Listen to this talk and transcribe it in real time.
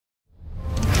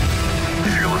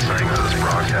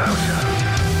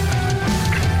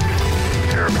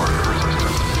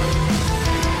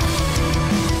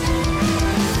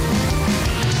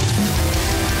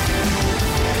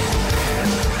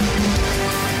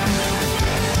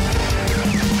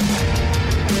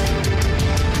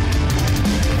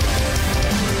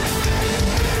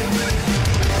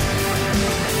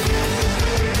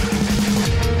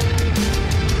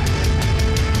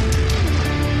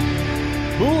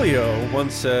Bulio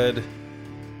once said,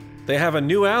 they have a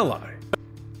new ally,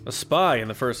 a spy in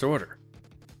the First Order.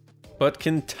 But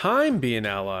can time be an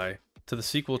ally to the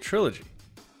sequel trilogy?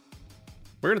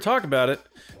 We're going to talk about it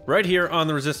right here on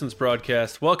the Resistance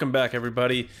broadcast. Welcome back,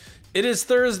 everybody. It is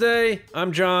Thursday.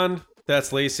 I'm John.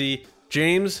 That's Lacey.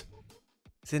 James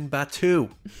is in Batu.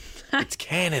 It's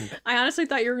canon. I honestly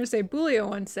thought you were going to say Bulio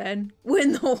once said,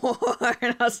 win the war.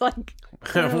 And I was like,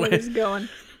 where is this going?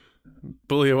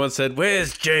 Bulio once said,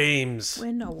 where's James?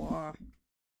 Win the war.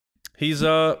 He's,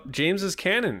 James is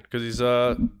canon because he's,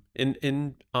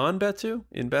 in Batu.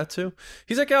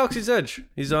 He's at Galaxy's Edge.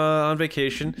 He's on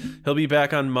vacation. He'll be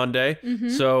back on Monday. Mm-hmm.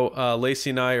 So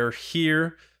Lacey and I are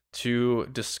here to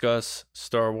discuss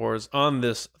Star Wars on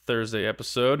this Thursday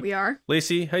episode. We are.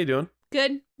 Lacey, how you doing?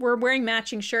 Good. We're wearing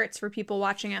matching shirts for people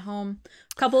watching at home.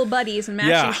 A couple of buddies and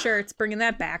matching shirts, bringing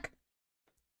that back.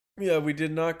 Yeah, we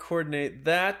did not coordinate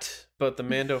that, but the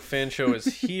Mando fan show is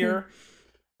here,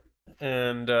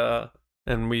 and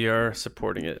we are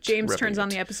supporting it. James turns on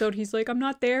the episode. He's like, I'm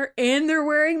not there. And they're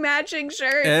wearing matching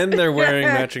shirts. And they're wearing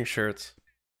matching shirts.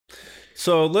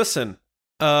 So listen,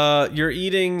 you're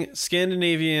eating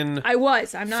Scandinavian I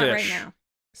was. I'm not fish. right now.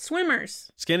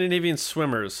 Swimmers. Scandinavian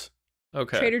swimmers.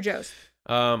 Okay. Trader Joe's.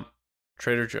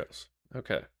 Trader Joe's.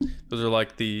 Okay. Those are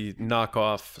like the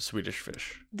knockoff Swedish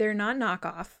fish. They're not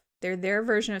knockoff. They're their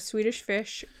version of Swedish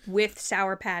fish with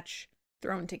Sour Patch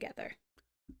thrown together.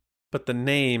 But the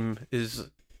name is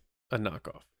a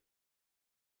knockoff.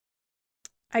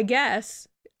 I guess.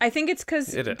 I think it's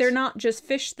because they're not just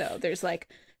fish, though. There's like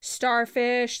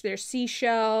starfish, there's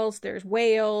seashells, there's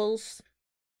whales.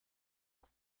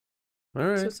 All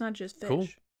right. So it's not just fish. Cool.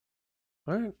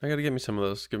 All right. I got to get me some of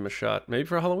those. Give them a shot. Maybe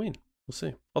for Halloween. We'll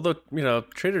see. Although,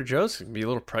 Trader Joe's can be a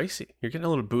little pricey. You're getting a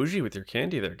little bougie with your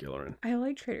candy there, Gillerin. I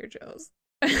like Trader Joe's.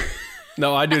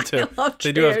 No, I do too. I love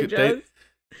they Trader do have good. Joe's.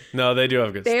 They do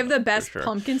have good. They stuff, have the best sure.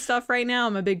 pumpkin stuff right now.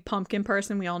 I'm a big pumpkin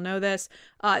person. We all know this.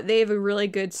 They have a really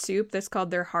good soup that's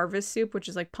called their Harvest Soup, which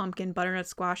is like pumpkin, butternut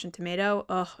squash, and tomato.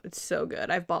 Oh, it's so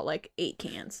good. I've bought like 8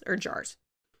 cans or jars.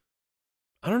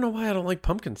 I don't know why I don't like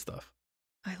pumpkin stuff.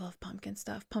 I love pumpkin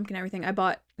stuff. Pumpkin everything. I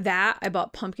bought that. I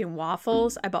bought pumpkin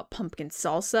waffles. I bought pumpkin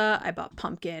salsa. I bought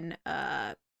pumpkin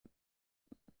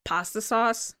pasta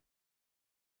sauce.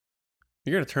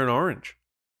 You're going to turn orange.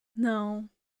 No.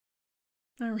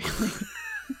 Not really.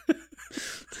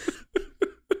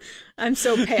 I'm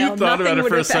so pale. You thought Nothing about it would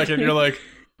for a affect second. me. You're like,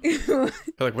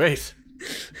 wait.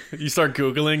 You start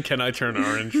Googling, can I turn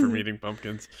orange from eating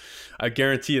pumpkins? I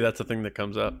guarantee you that's the thing that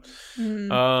comes up.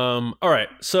 Mm. All right.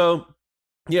 So,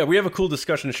 yeah, we have a cool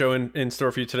discussion show in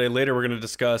store for you today. Later, we're going to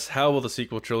discuss how will the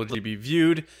sequel trilogy be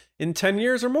viewed in 10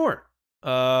 years or more.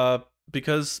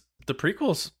 Because the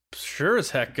prequels sure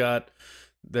as heck got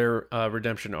their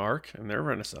redemption arc and their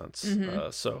renaissance.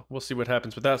 Mm-hmm. So we'll see what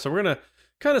happens with that. So we're going to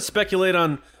kind of speculate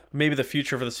on maybe the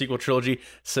future for the sequel trilogy,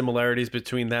 similarities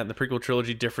between that and the prequel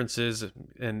trilogy, differences,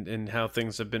 and how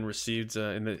things have been received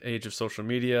in the age of social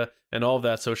media and all of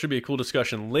that. So it should be a cool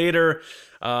discussion later.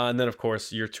 And then, of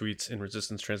course, your tweets and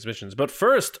Resistance transmissions. But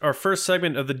first, our first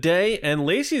segment of the day, and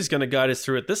Lacey is going to guide us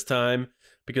through it this time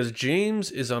because James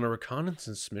is on a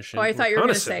reconnaissance mission. Oh, I thought you were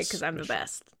going to say because I'm the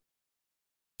best.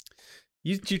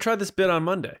 You tried this bit on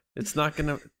Monday. It's not.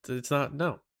 No.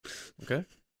 Okay.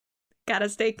 Gotta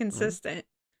stay consistent.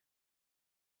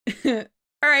 All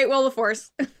right, well, the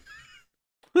Force.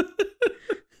 All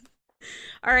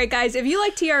right, guys, if you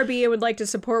like TRB and would like to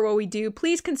support what we do,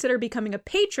 please consider becoming a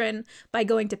patron by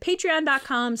going to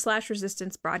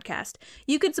patreon.com/resistancebroadcast.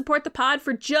 You can support the pod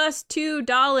for just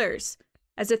 $2.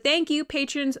 As a thank you,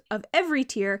 patrons of every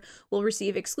tier will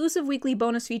receive exclusive weekly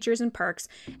bonus features and perks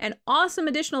and awesome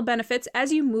additional benefits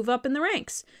as you move up in the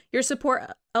ranks. Your support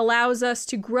allows us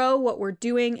to grow what we're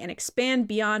doing and expand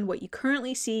beyond what you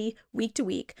currently see week to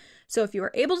week. So if you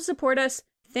are able to support us,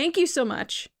 thank you so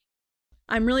much.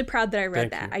 I'm really proud that I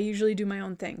read that. I usually do my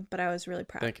own thing, but I was really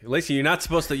proud. Thank you. Lacey, you're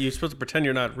supposed to pretend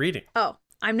you're not reading. Oh,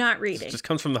 I'm not reading. It just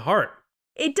comes from the heart.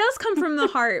 It does come from the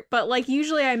heart, but like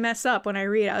usually I mess up when I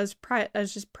read. I was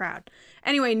just proud.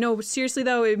 Anyway, no, seriously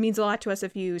though, it means a lot to us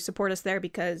if you support us there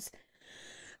because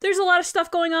there's a lot of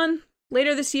stuff going on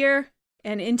later this year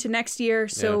and into next year.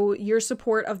 So your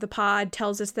support of the pod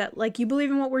tells us that like you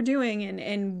believe in what we're doing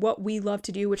and what we love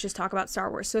to do, which is talk about Star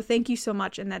Wars. So thank you so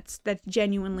much, and that's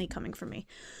genuinely coming from me.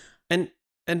 And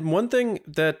one thing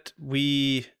that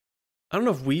I don't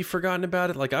know if we've forgotten about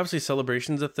it. Like, obviously,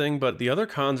 Celebration's a thing, but the other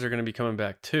cons are going to be coming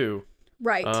back too.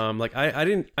 Right. Like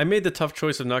I made the tough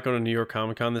choice of not going to New York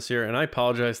Comic Con this year, and I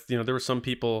apologize. There were some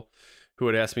people who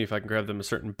had asked me if I can grab them a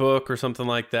certain book or something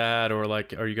like that, or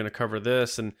like, are you going to cover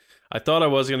this? And I thought I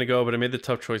was going to go, but I made the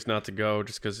tough choice not to go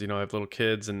just because, I have little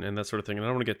kids and that sort of thing. And I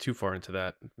don't want to get too far into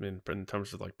that in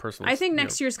terms of like personal. I think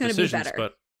next year's going to be better.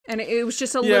 But and it was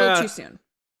just a little too soon.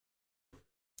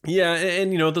 Yeah,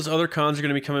 and those other cons are going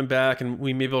to be coming back, and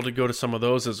we may be able to go to some of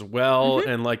those as well. Mm-hmm.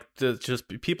 And like just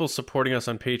people supporting us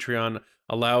on Patreon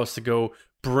allow us to go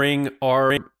bring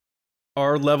our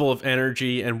level of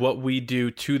energy and what we do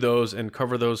to those and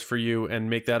cover those for you and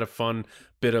make that a fun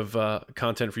bit of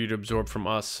content for you to absorb from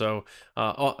us. So,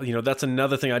 that's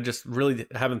another thing I just really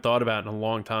haven't thought about in a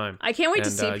long time. I can't wait to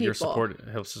see people. Your support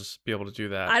helps us be able to do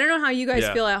that. I don't know how you guys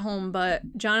feel at home, but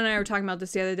John and I were talking about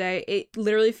this the other day. It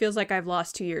literally feels like I've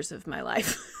lost 2 years of my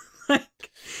life.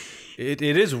 It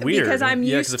is weird. Because I'm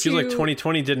used because it feels like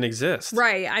 2020 didn't exist.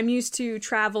 Right. I'm used to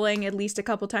traveling at least a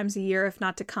couple times a year, if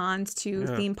not to cons, to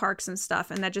theme parks and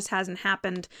stuff. And that just hasn't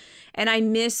happened. And I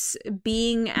miss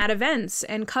being at events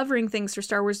and covering things for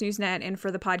Star Wars Newsnet and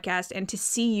for the podcast and to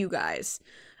see you guys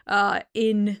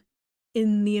in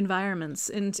the environments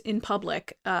and in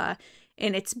public. And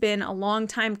it's been a long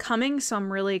time coming. So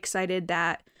I'm really excited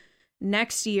that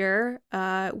next year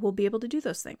we'll be able to do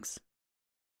those things.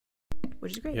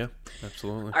 Which is great. Yeah,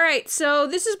 absolutely. All right, so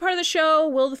this is part of the show,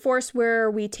 Will of the Force, where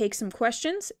we take some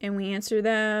questions and we answer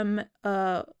them.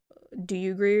 Do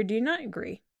you agree or do you not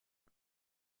agree?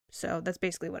 So that's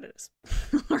basically what it is.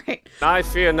 All right. I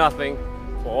fear nothing,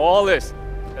 for all this,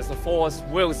 as the Force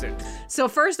wills it. So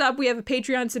first up, we have a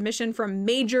Patreon submission from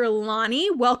Major Lonnie.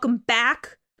 Welcome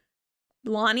back,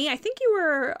 Lonnie. I think you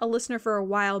were a listener for a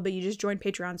while, but you just joined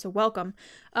Patreon, so welcome.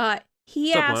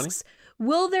 He asks...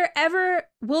 Will they ever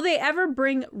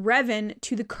bring Revan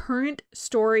to the current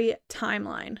story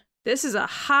timeline? This is a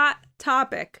hot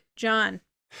topic, John.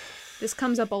 This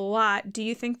comes up a lot. Do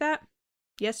you think that?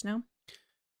 Yes, no?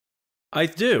 I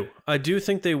do. I do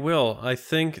think they will. I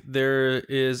think there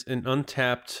is an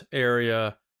untapped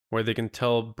area where they can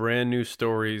tell brand new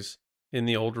stories in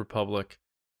the Old Republic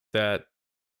that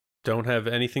don't have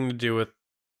anything to do with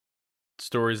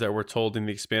stories that were told in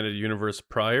the expanded universe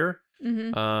prior.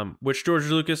 Mm-hmm. Which George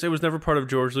Lucas, it was never part of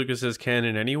George Lucas's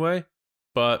canon anyway,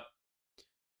 but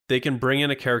they can bring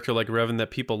in a character like Revan that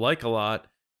people like a lot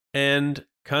and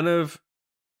kind of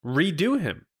reboot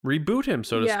him,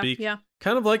 so to speak. Yeah.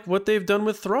 Kind of like what they've done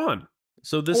with Thrawn.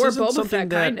 So this or isn't Boba something Fett,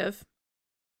 that kind of.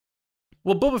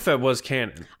 Well, Boba Fett was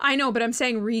canon. I know, but I'm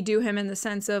saying redo him in the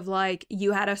sense of like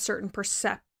you had a certain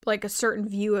a certain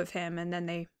view of him, and then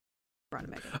they brought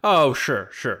him back in. Oh, sure,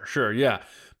 yeah.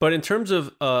 But in terms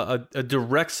of a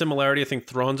direct similarity, I think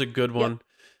Thrawn's a good one.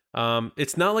 Yep.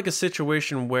 It's not like a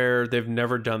situation where they've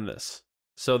never done this.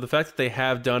 So the fact that they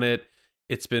have done it,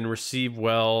 it's been received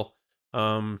well,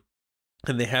 and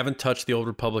they haven't touched the Old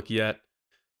Republic yet.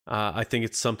 I think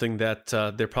it's something that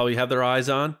they probably have their eyes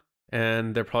on,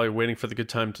 and they're probably waiting for the good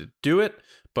time to do it.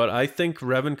 But I think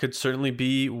Revan could certainly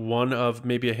be one of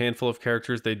maybe a handful of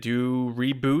characters they do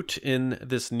reboot in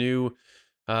this new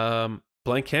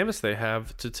blank canvas they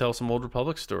have to tell some Old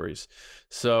Republic stories.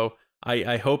 So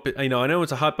I hope it, I know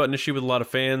it's a hot button issue with a lot of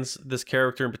fans, this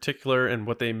character in particular, and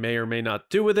what they may or may not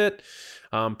do with it.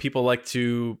 People like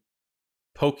to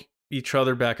poke each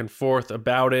other back and forth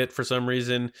about it for some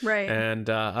reason, right? And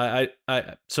I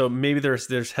so maybe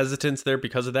there's hesitance there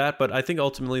because of that, but I think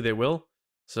ultimately they will.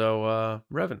 So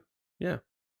Revan, yeah.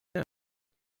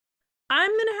 I'm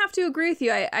going to have to agree with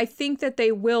you. I think that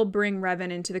they will bring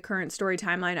Revan into the current story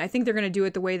timeline. I think they're going to do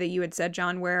it the way that you had said,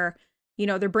 John, where,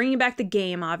 they're bringing back the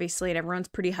game, obviously, and everyone's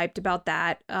pretty hyped about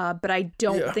that. But I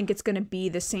don't think it's going to be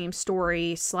the same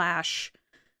story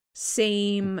 /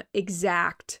 same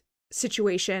exact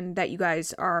situation that you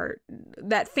guys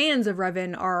that fans of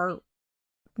Revan are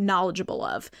knowledgeable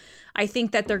of. I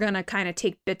think that they're going to kind of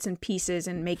take bits and pieces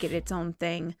and make it its own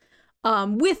thing.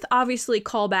 With obviously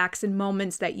callbacks and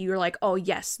moments that you're like, oh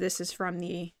yes, this is from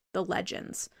the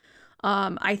legends.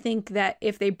 I think that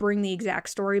if they bring the exact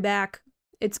story back,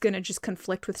 it's going to just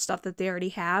conflict with stuff that they already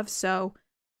have. So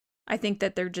I think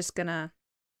that they're just going to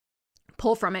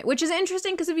pull from it, which is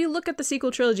interesting because if you look at the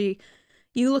sequel trilogy,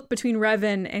 you look between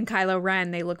Revan and Kylo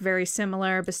Ren, they look very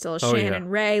similar. Bastilla Shan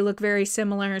and Rey look very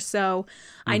similar. So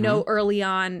I know early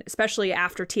on, especially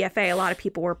after TFA, a lot of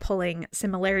people were pulling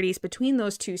similarities between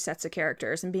those two sets of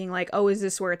characters and being like, oh, is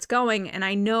this where it's going? And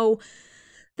I know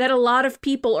that a lot of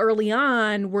people early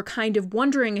on were kind of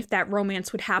wondering if that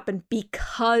romance would happen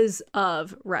because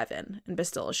of Revan and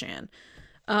Bastilla Shan.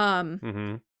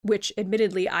 Which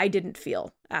admittedly I didn't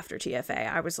feel after TFA.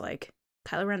 I was like,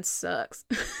 Kylo Ren sucks.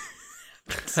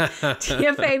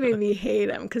 TFA made me hate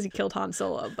him because he killed Han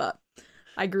Solo, but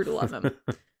I grew to love him.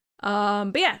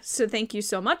 But yeah, so thank you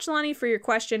so much, Lonnie, for your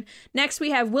question. Next,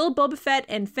 we have, will Boba Fett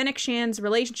and Fennec Shan's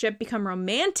relationship become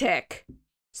romantic?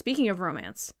 Speaking of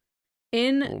romance,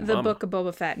 in the book of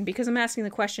Boba Fett, and because I'm asking the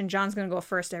question, John's going to go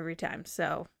first every time.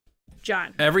 So,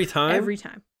 John. Every time? Every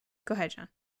time. Go ahead, John.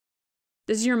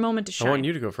 This is your moment to shine. I want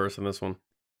you to go first on this one.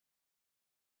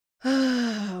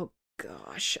 Oh,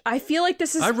 gosh. I feel like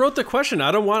this is... I wrote the question.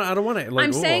 I don't want to... Like,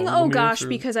 I'm saying, oh gosh,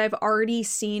 because I've already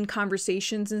seen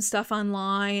conversations and stuff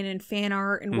online and fan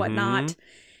art and whatnot.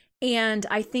 And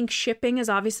I think shipping is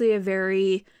obviously a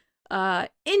very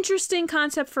interesting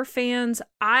concept for fans.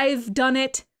 I've done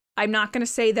it. I'm not going to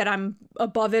say that I'm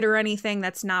above it or anything.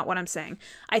 That's not what I'm saying.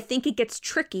 I think it gets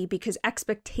tricky because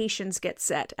expectations get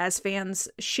set as fans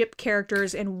ship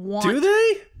characters and want... Do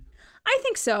they? I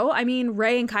think so. I mean,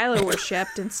 Rey and Kylo were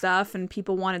shipped and stuff, and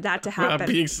people wanted that to happen.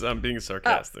 I'm being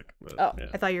sarcastic. Yeah.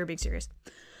 I thought you were being serious.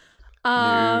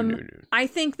 No. I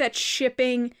think that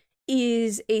shipping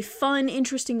is a fun,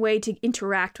 interesting way to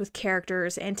interact with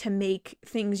characters and to make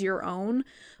things your own.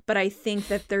 But I think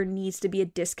that there needs to be a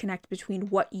disconnect between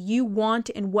what you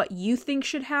want and what you think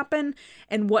should happen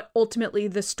and what ultimately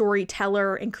the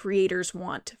storyteller and creators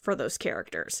want for those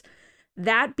characters.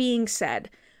 That being said,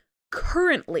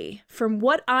 currently, from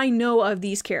what I know of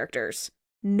these characters,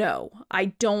 no, I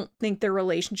don't think their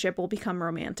relationship will become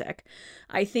romantic.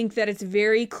 I think that it's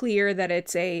very clear that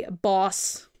it's a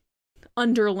boss-underling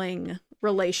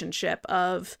relationship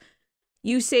of,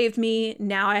 you saved me,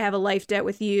 now I have a life debt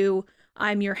with you,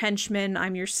 I'm your henchman,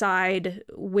 I'm your side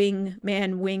wing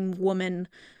man, wing woman.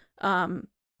 I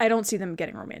don't see them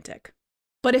getting romantic.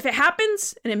 But if it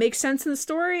happens and it makes sense in the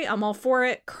story, I'm all for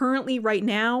it. Currently, right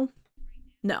now,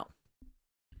 no.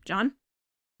 John?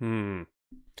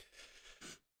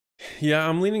 Yeah,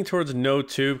 I'm leaning towards no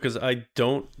too, because I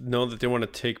don't know that they want to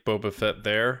take Boba Fett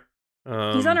there.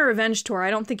 He's on a revenge tour. I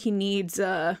don't think he needs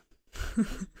I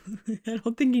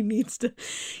don't think he needs to.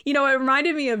 You know, it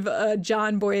reminded me of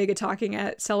John Boyega talking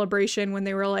at Celebration when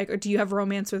they were like, do you have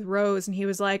romance with Rose? And he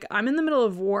was like, I'm in the middle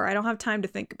of war. I don't have time to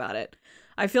think about it.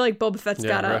 I feel like Boba Fett's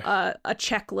got a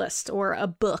checklist or a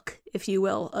book, if you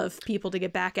will, of people to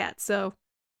get back at. So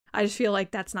I just feel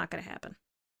like that's not going to happen.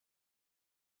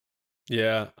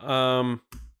 Yeah.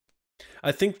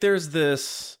 I think there's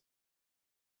this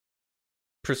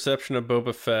perception of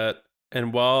Boba Fett,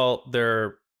 and while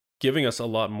they're giving us a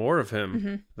lot more of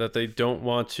him, that they don't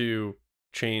want to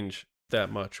change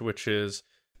that much, which is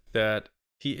that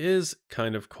he is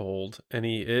kind of cold and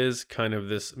he is kind of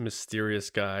this mysterious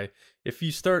guy. If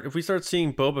we start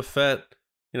seeing Boba Fett,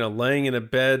 laying in a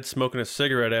bed smoking a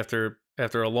cigarette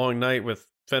after a long night with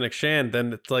Fennec Shan,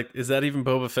 then it's like, is that even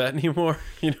Boba Fett anymore?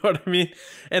 You know what I mean?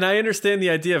 And I understand the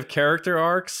idea of character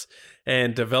arcs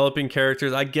and developing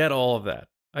characters. I get all of that.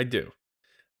 I do.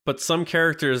 But some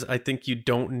characters, I think you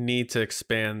don't need to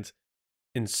expand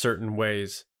in certain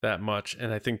ways that much.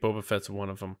 And I think Boba Fett's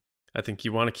one of them. I think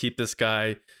you want to keep this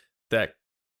guy that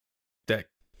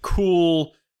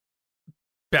cool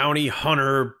bounty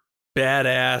hunter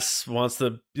badass, wants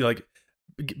to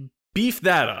beef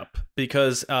that up,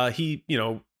 because he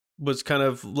was kind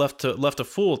of left a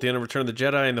fool at the end of Return of the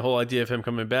Jedi, and the whole idea of him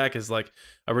coming back is like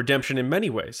a redemption in many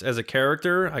ways. As a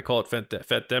character, I call it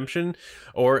Fett-demption,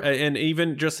 and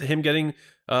even just him getting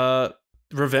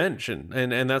revenge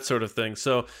and that sort of thing.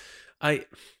 So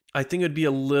I think it'd be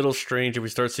a little strange if we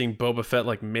start seeing Boba Fett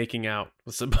like making out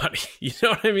with somebody. You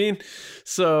know what I mean?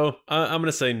 So I'm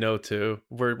gonna say no too.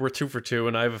 We're 2 for 2,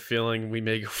 and I have a feeling we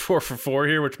may go 4 for 4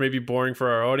 here, which may be boring for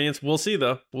our audience. We'll see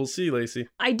though. We'll see, Lacey.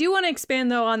 I do want to expand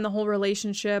though on the whole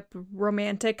relationship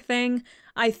romantic thing.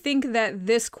 I think that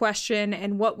this question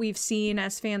and what we've seen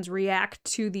as fans react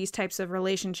to these types of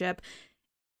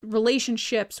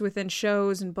relationships within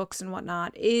shows and books and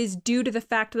whatnot is due to the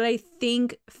fact that I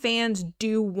think fans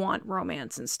do want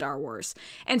romance in Star Wars.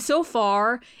 And so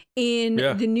far in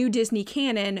the new Disney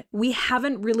canon, we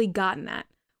haven't really gotten that.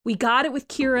 We got it with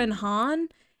Kira and Han,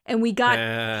 and we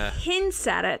got hints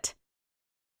at it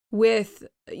with,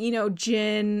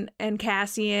 Jin and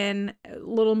Cassian,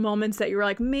 little moments that you were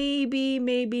like, maybe,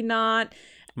 maybe not.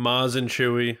 Maz and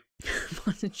Chewie.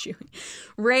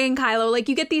 Rey and Kylo, like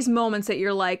you get these moments that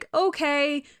you're like,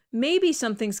 okay, maybe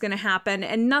something's gonna happen,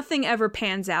 and nothing ever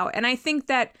pans out. And I think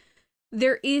that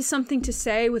there is something to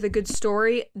say with a good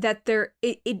story that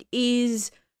it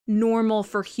is normal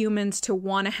for humans to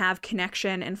want to have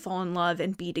connection and fall in love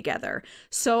and be together.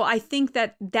 So I think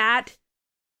that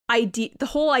idea, the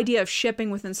whole idea of shipping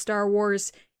within Star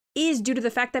Wars, is due to the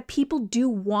fact that people do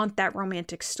want that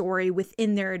romantic story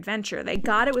within their adventure. They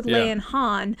got it with Leia and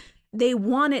Han. They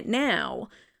want it now.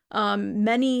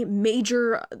 Many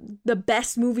major, the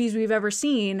best movies we've ever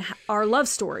seen are love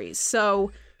stories.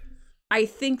 So I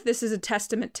think this is a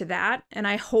testament to that, and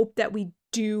I hope that we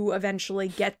do eventually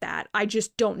get that. I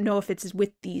just don't know if it's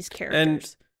with these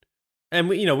characters. And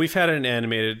we, we've had an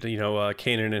animated,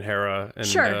 Kanan and Hera, and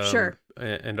Sure.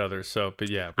 and others. So, but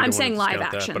yeah, I'm saying live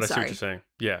action. But I see sorry. what you're saying.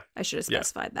 Yeah, I should have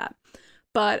specified that.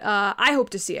 But I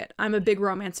hope to see it. I'm a big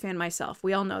romance fan myself.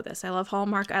 We all know this. I love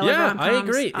Hallmark. I love rom-coms. I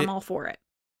agree. I'm all for it.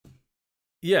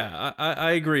 Yeah,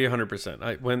 I agree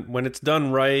 100%. When it's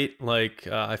done right, like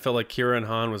I felt like Kira and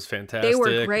Han was fantastic. They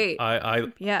were great. I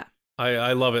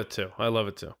love it too. I love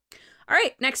it too. All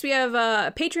right, next we have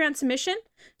a Patreon submission.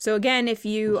 So again, if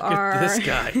you are this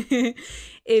guy,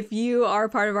 if you are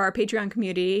part of our Patreon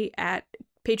community at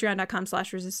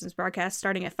patreon.com/resistance broadcast,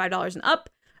 starting at $5 and up,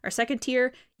 our second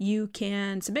tier, you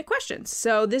can submit questions.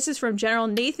 So this is from General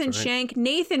Nathan Shank.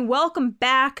 Nathan, welcome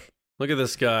back. Look at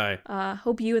this guy.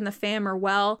 Hope you and the fam are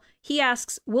well. He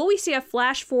asks, will we see a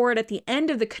flash forward at the end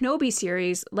of the Kenobi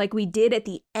series like we did at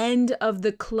the end of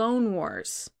the Clone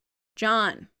Wars?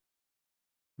 John.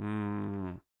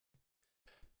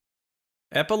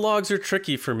 Epilogues are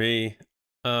tricky for me.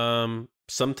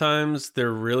 Sometimes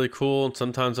they're really cool, and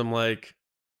sometimes I'm like,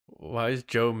 why is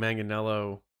Joe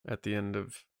Manganiello at the end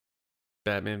of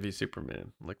Batman v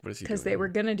Superman? Like, what is he doing? Because they were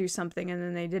going to do something and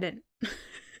then they didn't.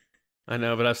 I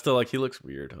know, but I'm still like, he looks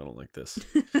weird. I don't like this.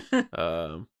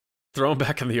 Throw him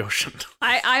back in the ocean.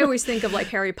 I always think of like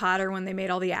Harry Potter when they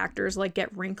made all the actors like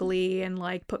get wrinkly and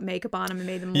like put makeup on them and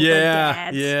made them look like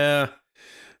dads. Yeah.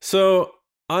 So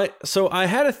I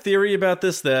had a theory about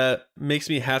this that makes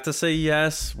me have to say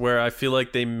yes, where I feel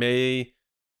like they may,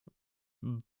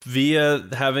 via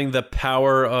having the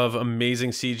power of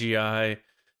amazing CGI,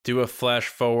 do a flash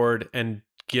forward and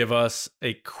give us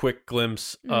a quick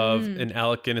glimpse of an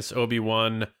Alec Guinness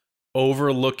Obi-Wan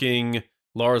overlooking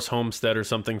Lars Homestead or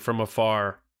something from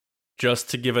afar, just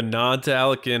to give a nod to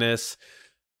Alec Guinness,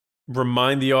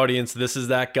 remind the audience this is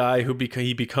that guy who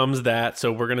he becomes that.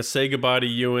 So we're going to say goodbye to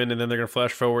Ewan, and then they're going to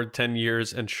flash forward 10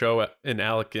 years and show an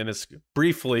Alec Guinness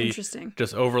briefly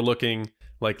just overlooking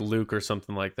like Luke or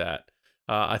something like that.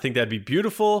 I think that'd be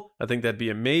beautiful. I think that'd be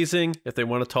amazing. If they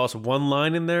want to toss one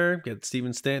line in there, get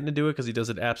Steven Stanton to do it because he does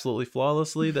it absolutely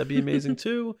flawlessly. That'd be amazing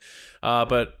too.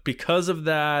 But because of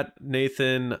that,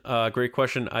 Nathan, great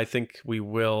question. I think we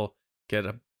will get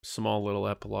a small little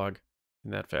epilogue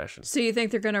in that fashion. So you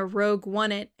think they're going to Rogue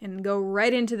One it and go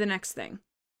right into the next thing?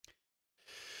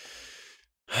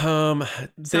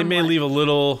 They may leave a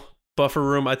little buffer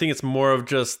room. I think it's more of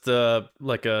just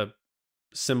like a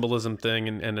symbolism thing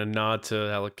and a nod to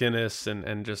Alec Guinness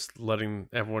and just letting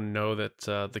everyone know that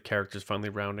the character's finally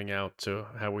rounding out to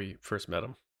how we first met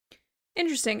him.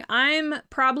 Interesting. I'm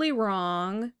probably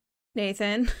wrong,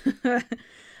 Nathan.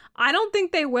 I don't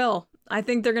think they will. I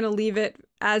think they're going to leave it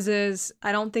as is.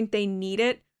 I don't think they need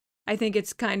it. I think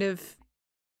it's kind of,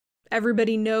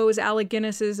 everybody knows Alec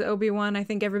Guinness is Obi-Wan. I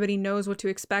think everybody knows what to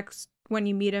expect when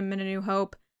you meet him in A New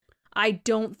Hope. I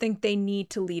don't think they need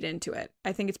to lead into it.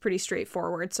 I think it's pretty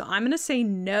straightforward. So I'm going to say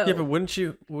no. Yeah, but wouldn't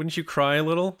you cry a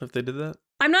little if they did that?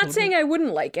 I'm not saying I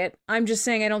wouldn't like it. I'm just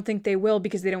saying I don't think they will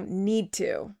because they don't need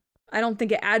to. I don't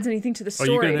think it adds anything to the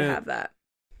story to have that.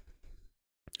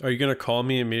 Are you going to call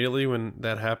me immediately when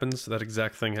that happens, that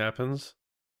exact thing happens?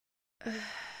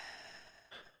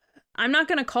 I'm not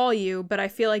going to call you, but I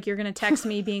feel like you're going to text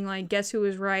me being like, guess who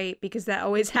was right? Because that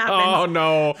always happens. Oh,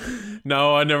 no.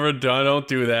 No, I never done. Don't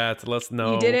do that.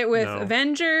 You did it with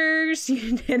Avengers.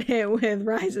 You did it with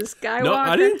Rise of Skywalker. No,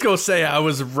 I didn't go say I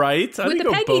was right. I didn't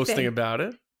go boasting about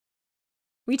it.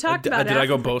 We talked about it. Did I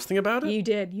go boasting about it? You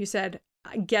did. You said,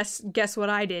 guess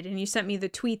what I did, and you sent me the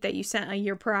tweet that you sent a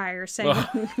year prior saying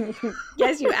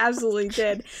yes, you absolutely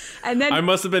did. And then I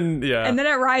must have been and then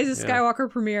at Rise of Skywalker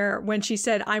premiere, when she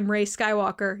said I'm Rey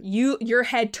Skywalker, your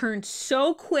head turned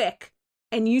so quick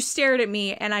and you stared at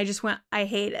me and I just went, I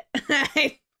hate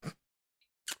it.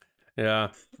 Yeah,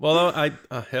 well, I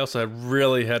also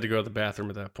really had to go to the bathroom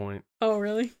at that point. Oh,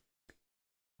 really?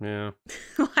 Yeah.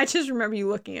 I just remember you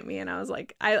looking at me and I was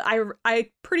like, I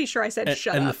pretty sure I said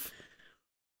shut up.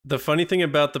 The funny thing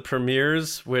about the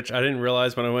premieres, which I didn't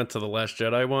realize when I went to the Last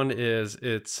Jedi one, is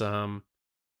it's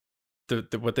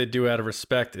what they do out of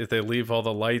respect is they leave all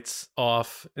the lights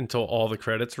off until all the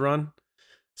credits run.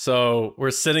 So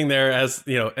we're sitting there as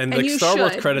and the Star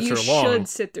Wars credits are long. You should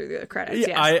sit through the credits.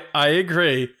 Yeah, yes. I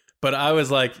agree, but I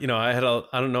was like, I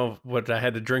don't know what I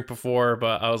had to drink before,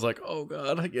 but I was like, oh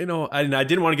god, I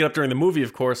didn't want to get up during the movie,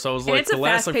 of course. So I was like, the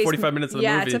last 45 minutes of the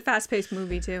movie. Yeah, it's a fast-paced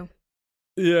movie too.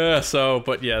 Yeah,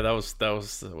 but yeah, that was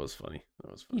funny.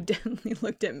 You definitely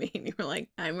looked at me and you were like,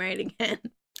 I'm right again.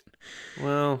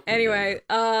 Well. Anyway,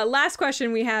 last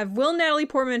question we have. Will Natalie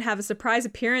Portman have a surprise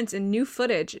appearance in new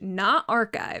footage not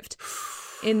archived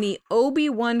in the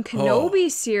Obi-Wan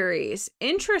Kenobi series?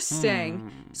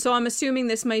 Interesting. So I'm assuming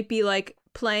this might be like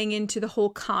playing into the whole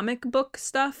comic book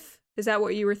stuff. Is that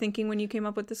what you were thinking when you came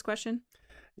up with this question?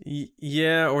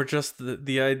 Yeah, or just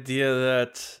the idea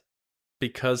that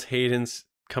because Hayden's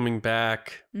coming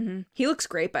back. He looks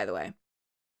great, by the way.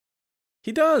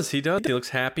 He does. He looks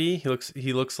happy.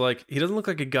 He looks like he doesn't look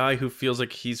like a guy who feels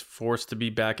like he's forced to be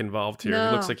back involved here.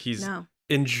 He looks like he's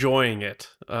enjoying it,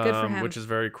 Good for him. which is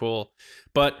very cool.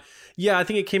 But yeah, I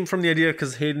think it came from the idea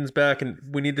because Hayden's back and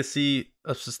we need to see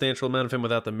a substantial amount of him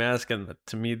without the mask. And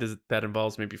to me, that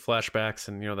involves maybe flashbacks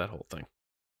and, that whole thing.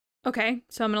 Okay,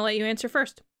 so I'm going to let you answer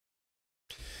first.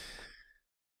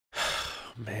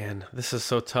 Man, this is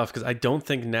so tough because I don't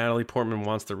think Natalie Portman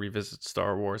wants to revisit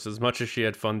Star Wars as much as she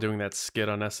had fun doing that skit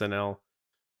on SNL.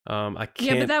 I can't.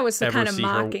 Yeah, but that was ever kind of see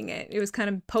mocking her... it. It was kind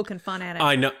of poking fun at it.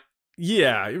 I know.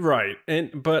 Yeah, right.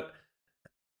 But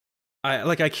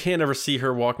I can't ever see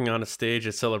her walking on a stage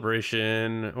at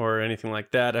Celebration or anything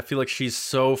like that. I feel like she's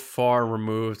so far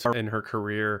removed in her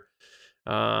career.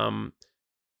 I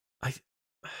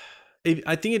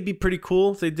think it'd be pretty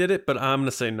cool if they did it, but I'm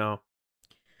gonna say no.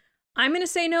 I'm going to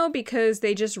say no because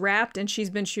they just wrapped and she's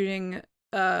been shooting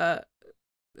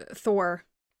Thor,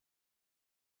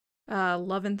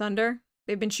 Love and Thunder.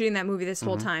 They've been shooting that movie this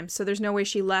whole time. So there's no way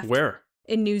she left. Where?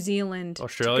 In New Zealand.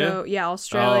 Australia?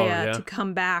 Australia to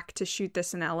come back to shoot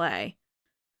this in LA.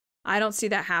 I don't see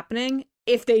that happening.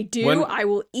 If they do, I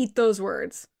will eat those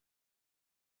words.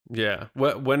 Yeah.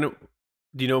 When do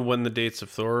you know when the dates of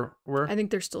Thor were? I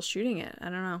think they're still shooting it. I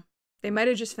don't know. They might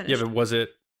have just finished. Yeah, but was it...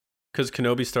 Because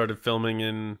Kenobi started filming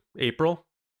in April?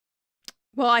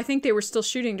 Well, I think they were still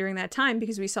shooting during that time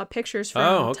because we saw pictures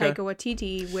from Taika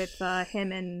Waititi with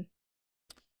him and...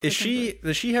 Is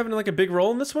she having like a big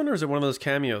role in this one, or is it one of those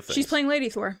cameo things? She's playing Lady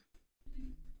Thor.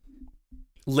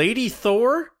 Lady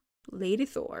Thor? Lady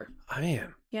Thor. Oh,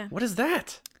 man. Yeah. What is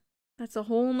that? That's a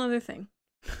whole nother thing.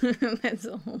 That's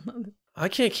a whole nother... I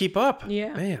can't keep up.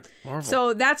 Yeah. Man, Marvel.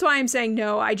 So that's why I'm saying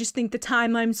no. I just think the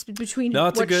timelines between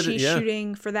she's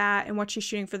shooting for that and what she's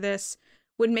shooting for this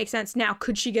wouldn't make sense. Now,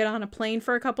 could she get on a plane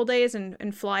for a couple days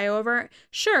and fly over?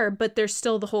 Sure, but there's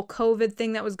still the whole COVID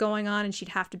thing that was going on and she'd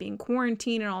have to be in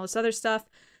quarantine and all this other stuff.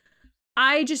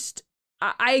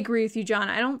 I agree with you, John.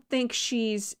 I don't think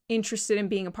she's interested in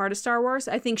being a part of Star Wars.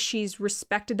 I think she's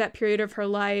respected that period of her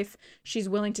life. She's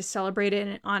willing to celebrate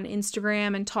it on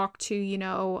Instagram and talk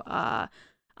to,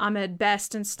 Ahmed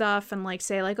Best and stuff and like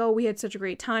say like, oh, we had such a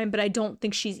great time. But I don't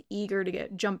think she's eager to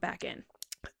jump back in.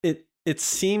 It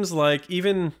seems like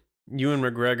even Ewan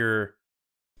McGregor,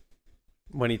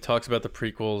 when he talks about the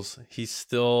prequels,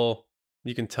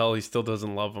 you can tell he still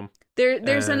doesn't love them.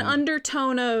 There's an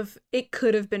undertone of it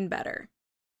could have been better.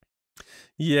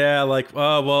 Yeah, like,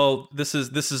 oh well, this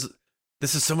is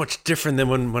so much different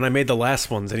than when I made the last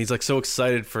ones, and he's like so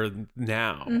excited for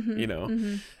now,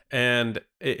 Mm-hmm. And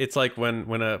it's like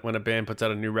when a band puts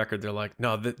out a new record, they're like,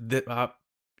 no,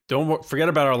 don't forget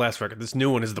about our last record. This new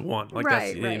one is the one. Like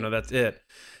right. That's it.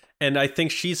 And I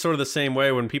think she's sort of the same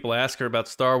way. When people ask her about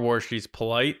Star Wars, she's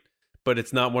polite, but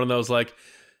it's not one of those like,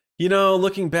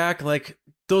 looking back, like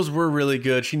those were really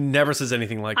good. She never says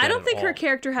anything like that. I don't think her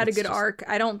character had a good arc.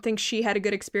 I don't think she had a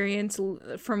good experience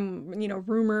from,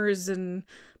 rumors and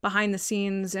behind the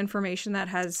scenes information that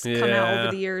has come out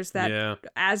over the years that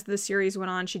as the series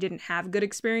went on, she didn't have good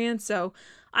experience. So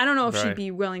I don't know if she'd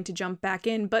be willing to jump back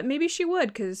in, but maybe she would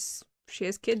because she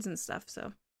has kids and stuff.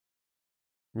 So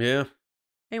yeah.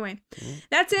 Anyway,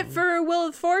 that's it for Will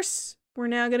of the Force. We're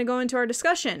now going to go into our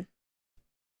discussion.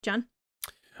 John?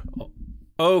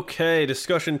 Okay,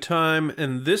 discussion time.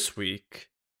 And this week,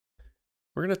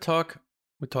 we're going to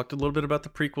we talked a little bit about the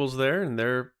prequels there and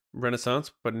their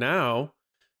renaissance, but now,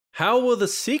 how will the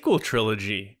sequel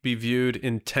trilogy be viewed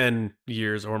in 10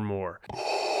 years or more?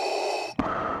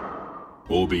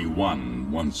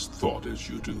 Obi-Wan once thought as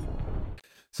you do.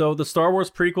 So the Star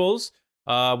Wars prequels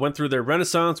went through their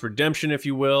renaissance, redemption, if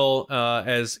you will,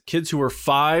 as kids who were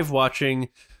 5 watching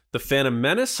The Phantom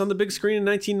Menace on the big screen in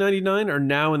 1999 are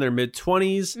now in their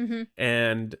mid-20s,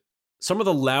 and some of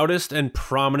the loudest and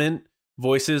prominent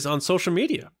voices on social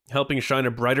media, helping shine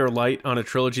a brighter light on a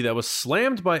trilogy that was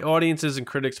slammed by audiences and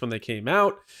critics when they came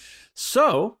out.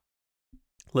 So,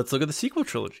 let's look at the sequel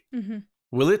trilogy.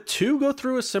 Will it too go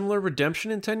through a similar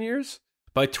redemption in 10 years?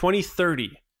 By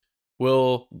 2030,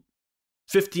 we'll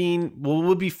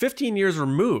be 15 years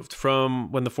removed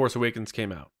from when The Force Awakens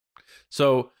came out.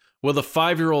 So, will the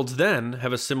 5-year-olds then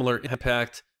have a similar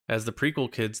impact as the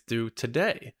prequel kids do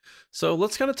today. So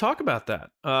let's kind of talk about that.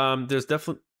 There's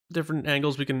definitely different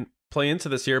angles we can play into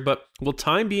this here, but will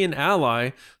time be an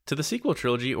ally to the sequel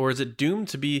trilogy, or is it doomed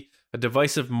to be a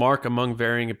divisive mark among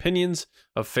varying opinions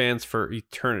of fans for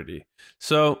eternity?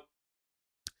 So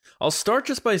I'll start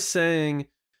just by saying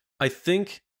I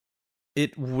think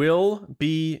it will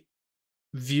be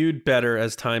viewed better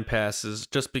as time passes,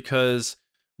 just because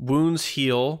wounds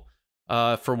heal.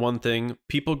 For one thing,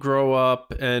 people grow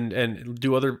up and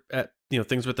do other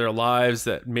things with their lives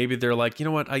that maybe they're like, you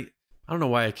know what, I don't know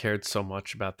why I cared so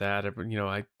much about that.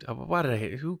 Why did I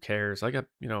hate? Who cares? I got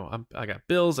I got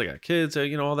bills, I got kids,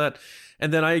 all that.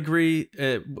 And then I agree,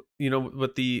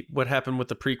 with what happened with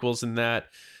the prequels, and that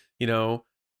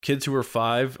kids who were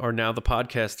 5 are now the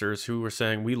podcasters who were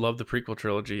saying we love the prequel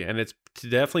trilogy, and it's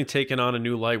definitely taken on a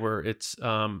new light where it's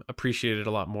appreciated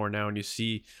a lot more now, and you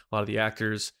see a lot of the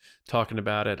actors talking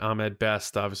about it. Ahmed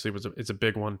Best obviously it's a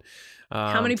big one.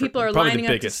 How many people are lining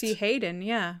up to see Hayden?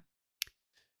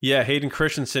 Yeah, Hayden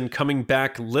Christensen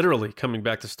literally coming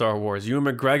back to Star Wars. Ewan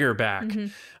McGregor back.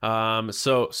 Mm-hmm.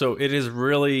 So it has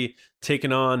really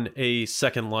taken on a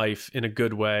second life in a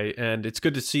good way, and it's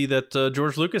good to see that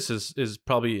George Lucas is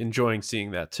probably enjoying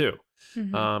seeing that too.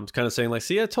 Mm-hmm. Kind of saying like,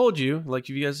 see, I told you, like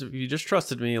if you just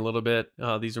trusted me a little bit.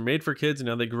 These are made for kids, and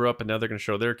now they grew up, and now they're going to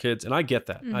show their kids, and I get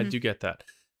that. Mm-hmm. I do get that.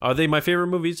 Are they my favorite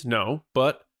movies? No,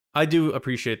 but I do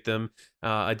appreciate them.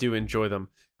 I do enjoy them.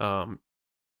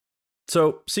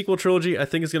 So sequel trilogy, I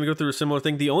think, is going to go through a similar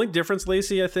thing. The only difference,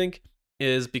 Lacey, I think,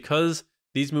 is because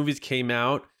these movies came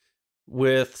out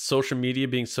with social media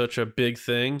being such a big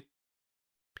thing,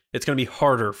 it's going to be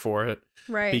harder for it.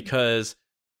 Right. Because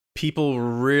people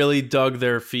really dug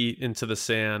their feet into the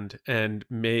sand and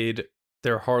made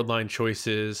their hardline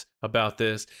choices about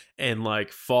this, and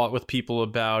like fought with people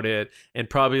about it. And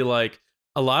probably like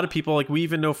a lot of people, like we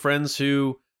even know friends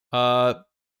who,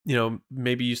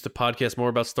 maybe used to podcast more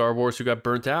about Star Wars, who got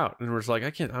burnt out and was like, I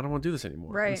don't want to do this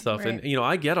anymore, right, and stuff. Right. And,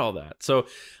 I get all that. So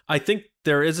I think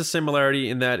there is a similarity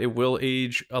in that it will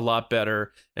age a lot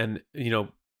better. And,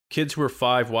 kids who are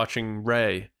 5 watching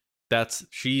Rey,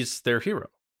 she's their hero.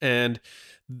 And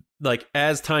like,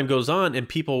 as time goes on and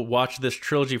people watch this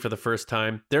trilogy for the first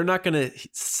time, they're not going to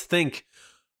think,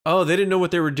 oh, they didn't know what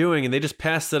they were doing and they just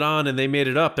passed it on and they made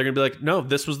it up. They're going to be like, no,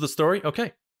 this was the story.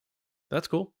 Okay, that's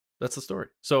cool. That's the story.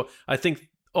 So I think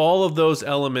all of those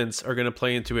elements are going to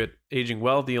play into it aging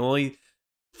well. The only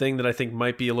thing that I think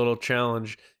might be a little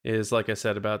challenge is, like I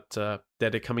said, about that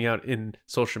it coming out in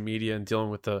social media and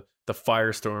dealing with the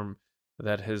firestorm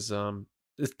that has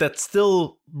that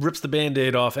still rips the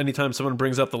Band-Aid off anytime someone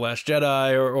brings up The Last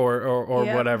Jedi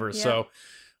or whatever. Yeah.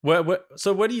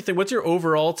 So what do you think? What's your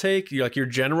overall take? Like your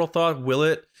general thought? Will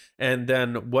it? And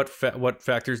then what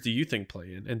factors do you think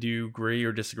play in? And do you agree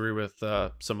or disagree with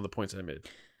some of the points I made?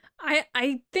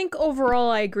 I think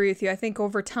overall I agree with you. I think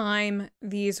over time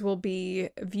these will be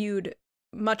viewed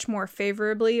much more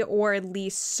favorably, or at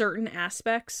least certain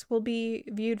aspects will be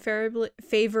viewed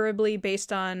favorably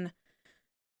based on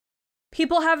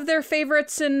people have their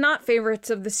favorites and not favorites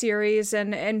of the series,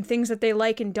 and things that they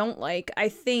like and don't like. I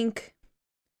think,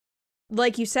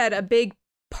 like you said, a big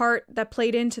part that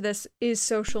played into this is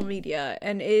social media,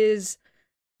 and is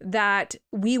that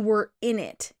we were in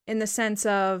it, in the sense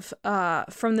of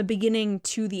from the beginning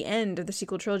to the end of the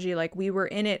sequel trilogy. Like, we were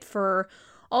in it for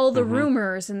all the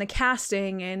rumors and the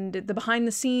casting and the behind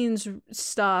the scenes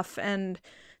stuff and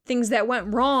things that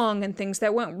went wrong and things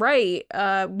that went right.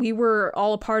 We were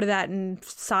all a part of that, and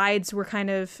sides were kind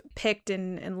of picked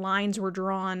and lines were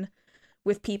drawn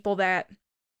with people that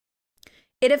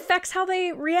it affects how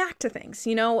they react to things.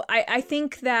 I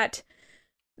think that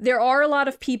there are a lot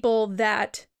of people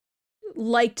that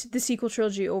liked the sequel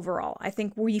trilogy overall. I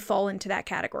think we fall into that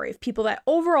category of people that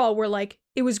overall were like,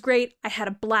 it was great. I had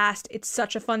a blast. It's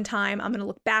such a fun time. I'm going to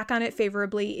look back on it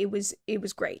favorably. It was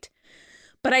great.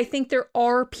 But I think there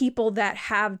are people that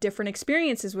have different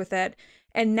experiences with it,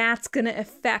 and that's going to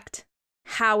affect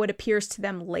how it appears to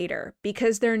them later,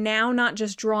 because they're now not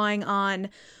just drawing on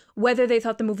whether they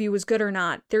thought the movie was good or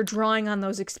not. They're drawing on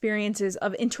those experiences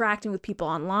of interacting with people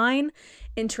online,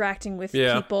 interacting with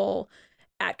people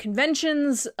at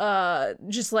conventions,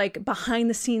 just like behind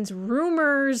the scenes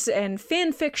rumors and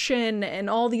fan fiction and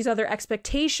all these other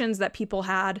expectations that people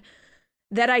had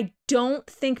that I don't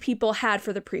think people had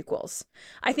for the prequels.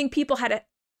 I think people had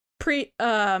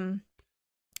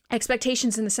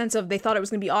expectations in the sense of they thought it was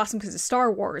going to be awesome because of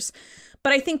Star Wars,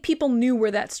 but I think people knew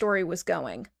where that story was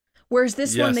going. Whereas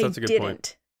this one, they didn't.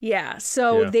 Point. Yeah.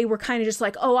 So they were kind of just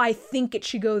like, oh, I think it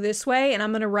should go this way, and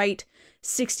I'm going to write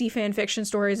 60 fan fiction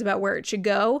stories about where it should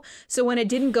go. So when it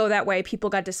didn't go that way, people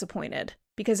got disappointed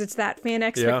because it's that fan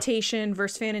expectation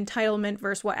versus fan entitlement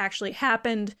versus what actually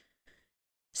happened.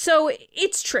 So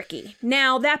it's tricky.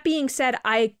 Now, that being said,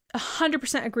 I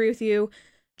 100% agree with you,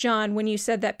 John, when you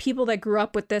said that people that grew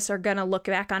up with this are going to look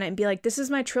back on it and be like, this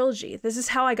is my trilogy. This is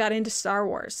how I got into Star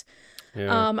Wars.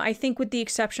 Yeah. I think with the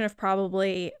exception of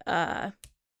probably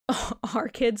our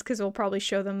kids, because we'll probably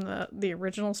show them the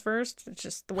originals first. It's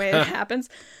just the way it happens.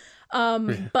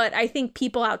 But I think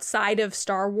people outside of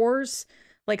Star Wars,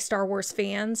 like Star Wars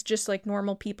fans, just like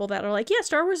normal people that are like, yeah,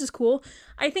 Star Wars is cool.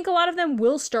 I think a lot of them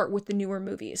will start with the newer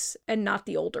movies and not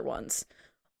the older ones.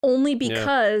 Only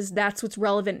because that's what's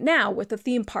relevant now with the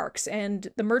theme parks and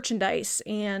the merchandise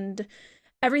and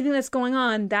everything that's going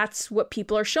on. That's what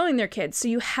people are showing their kids. So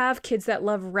you have kids that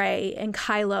love Rey and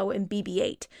Kylo and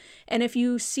BB-8. And if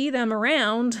you see them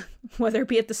around, whether it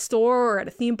be at the store or at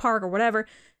a theme park or whatever,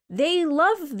 they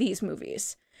love these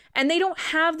movies. And they don't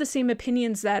have the same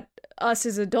opinions that us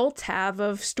as adults have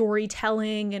of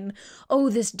storytelling and, oh,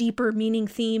 this deeper meaning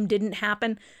theme didn't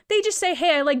happen. They just say,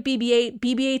 hey, I like BB-8.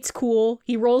 BB-8's cool.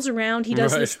 He rolls around. He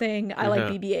does this thing. I like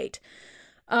BB-8.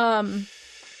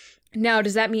 Now,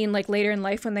 does that mean like later in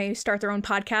life when they start their own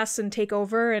podcasts and take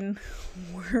over and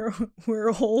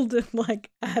we're old and like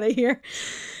out of here,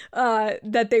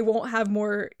 that they won't have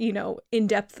more,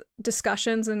 in-depth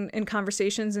discussions and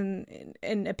conversations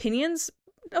and opinions?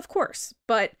 Of course.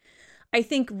 But I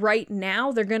think right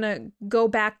now they're going to go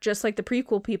back just like the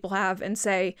prequel people have and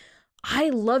say, I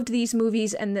loved these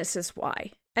movies and this is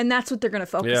why. And that's what they're going to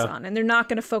focus on. And they're not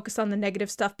going to focus on the negative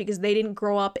stuff because they didn't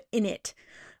grow up in it,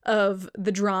 of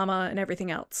the drama and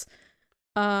everything else.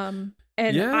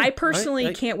 I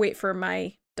personally can't wait for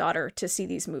my daughter to see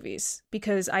these movies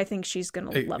because I think she's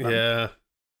going to love them.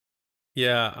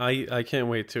 Yeah, I can't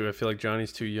wait too. I feel like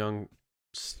Johnny's too young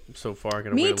so far.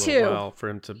 Gonna Me wait a too. little while for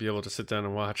him to be able to sit down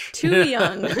and watch. Too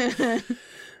young.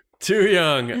 Too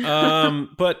young.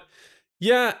 But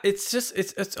yeah,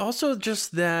 it's also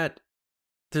just that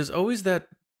there's always that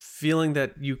feeling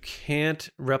that you can't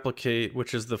replicate,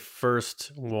 which is the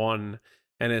first one.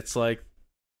 And it's like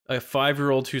a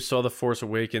 5-year-old who saw The Force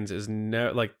Awakens is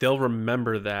like, they'll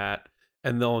remember that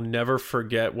and they'll never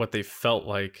forget what they felt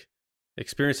like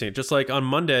experiencing it. Just like on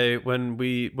Monday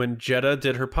when Jeddah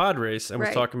did her pod race and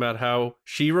was talking about how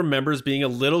she remembers being a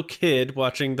little kid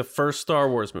watching the first Star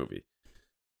Wars movie.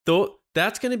 Though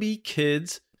that's going to be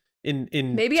kids in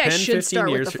maybe 10, I should 15 start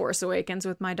years. with The Force Awakens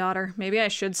with my daughter. Maybe I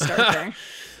should start there.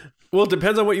 Well, it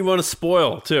depends on what you want to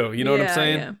spoil too. You know what I'm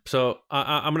saying? Yeah. So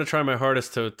I'm going to try my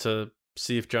hardest to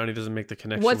see if Johnny doesn't make the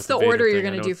connection. What's the Vader order you're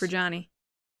thing. going to do for Johnny?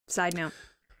 Side note.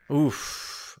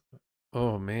 Oof.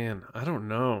 Oh man, I don't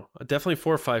know. Definitely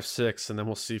 4, 5, 6, and then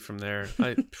we'll see from there.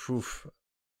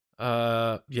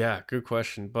 Yeah, good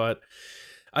question. But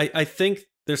I think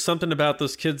there's something about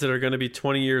those kids that are going to be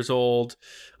 20 years old,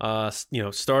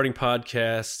 starting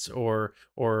podcasts or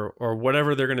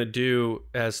whatever they're going to do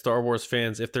as Star Wars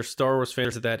fans. If they're Star Wars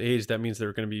fans at that age, that means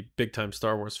they're going to be big time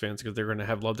Star Wars fans because they're going to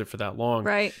have loved it for that long.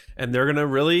 Right. And they're going to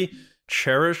really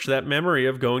cherish that memory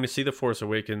of going to see The Force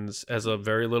Awakens as a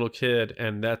very little kid.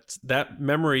 And that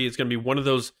memory is going to be one of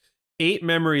those 8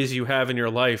 memories you have in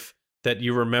your life that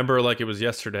you remember like it was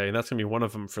yesterday, and that's gonna be one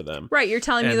of them for them. Right, you're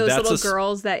telling me those little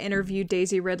girls that interviewed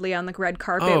Daisy Ridley on the red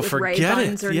carpet with Ray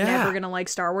buns are never gonna like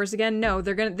Star Wars again? No,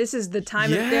 they're gonna. This is the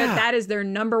time. That is their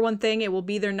number one thing. It will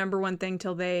be their number one thing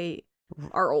till they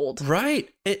are old. Right.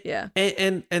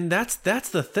 And that's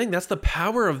the thing. That's the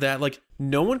power of that. Like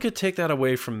no one could take that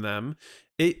away from them.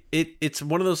 It's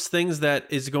one of those things that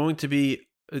is going to be.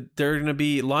 They're going to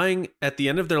be lying at the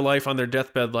end of their life on their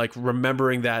deathbed, like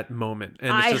remembering that moment.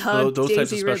 And it's just hugged those Daisy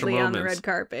types of special Ridley moments on the red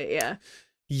carpet. Yeah.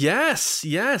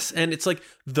 Yes. And it's like,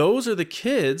 those are the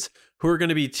kids who are going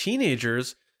to be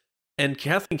teenagers, and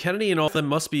Kathleen Kennedy and all of them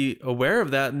must be aware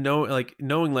of that.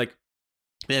 Knowing like,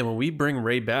 man, when we bring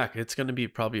Rey back, it's going to be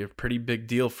probably a pretty big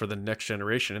deal for the next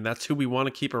generation. And that's who we want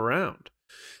to keep around.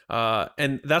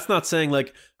 And that's not saying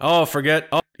like,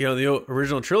 forget, the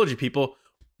original trilogy people.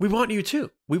 We want you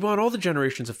too. We want all the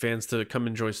generations of fans to come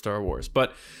enjoy Star Wars.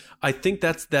 But I think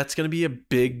that's going to be a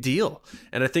big deal.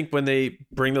 And I think when they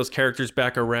bring those characters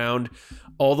back around,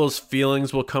 all those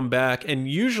feelings will come back. And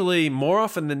usually, more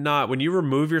often than not, when you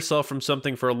remove yourself from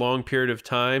something for a long period of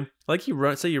time, like you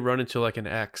run into like an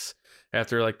ex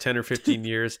after like 10 or 15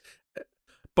 years,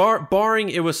 barring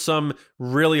it was some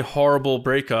really horrible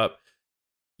breakup,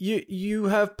 you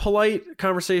have polite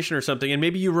conversation or something, and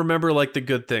maybe you remember like the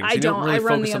good things. I don't really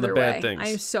focus on the bad way. Things.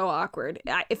 I'm so awkward.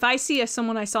 If I see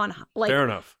someone I saw in fair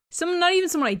enough. Not even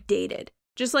someone I dated,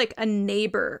 just like a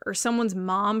neighbor or someone's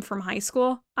mom from high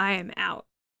school, I am out.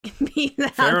 be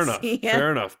that Fair enough. scene.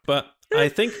 Fair enough. But I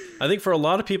think for a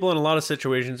lot of people in a lot of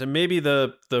situations, and maybe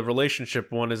the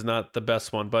relationship one is not the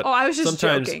best one, but I was just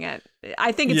sometimes, joking.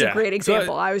 I think it's a great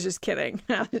example. I was just kidding.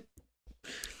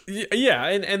 Yeah,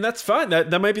 and that's fine.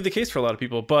 That might be the case for a lot of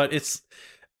people, but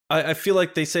I feel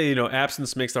like they say,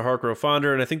 absence makes the heart grow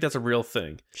fonder, and I think that's a real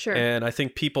thing. Sure. And I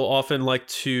think people often like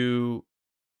to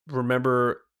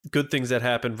remember good things that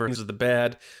happen versus the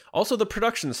bad. Also, the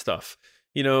production stuff.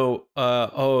 They got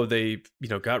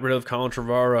rid of Colin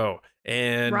Trevorrow,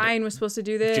 and Ryan was supposed to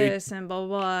do this, and blah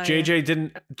blah blah. JJ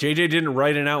didn't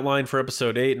write an outline for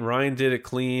episode 8, and Ryan did it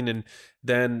clean, and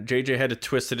then JJ had to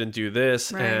twist it and do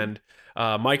this, Right. and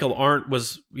Michael Arndt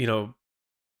was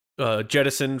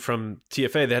jettisoned from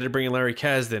TFA. They had to bring in Larry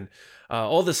Kasdan,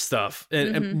 all this stuff,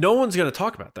 and no one's going to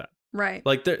talk about that. Right.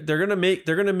 Like they're gonna make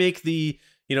the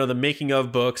the making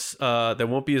of books that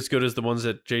won't be as good as the ones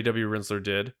that J.W. Rinsler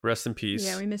did. Rest in peace.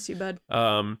 Yeah, we miss you, bud.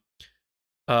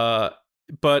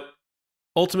 But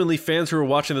ultimately, fans who are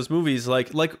watching those movies,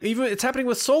 like even it's happening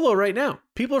with Solo right now.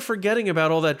 People are forgetting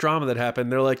about all that drama that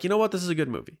happened. They're like, you know what, this is a good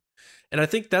movie. And I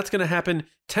think that's going to happen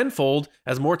tenfold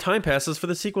as more time passes for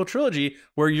the sequel trilogy,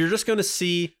 where you're just going to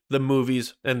see the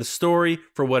movies and the story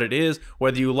for what it is.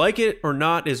 Whether you like it or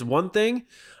not is one thing,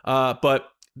 but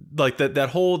like that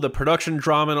whole the production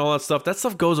drama and all that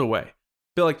stuff goes away.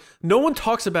 But like no one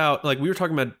talks about, like we were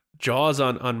talking about Jaws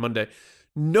on Monday.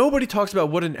 Nobody talks about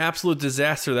what an absolute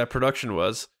disaster that production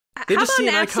was. They How just about see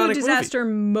an an absolute iconic disaster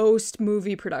movie. most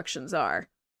movie productions are?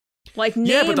 Like, name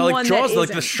Yeah, but like one Jaws, that like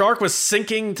the isn't. shark was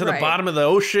sinking to the Right. bottom of the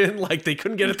ocean, like they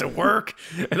couldn't get it to work,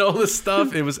 and all this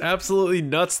stuff. It was absolutely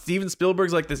nuts. Steven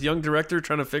Spielberg's like this young director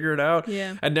trying to figure it out,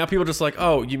 Yeah. and now people are just like,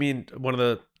 oh, you mean one of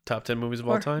the top 10 movies of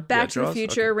all Or time? Back Yeah, to the Jaws?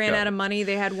 Future Okay, ran got out it. of money.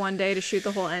 They had one day to shoot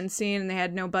the whole end scene, and they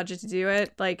had no budget to do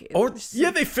it. Like, Or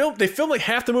yeah, they filmed like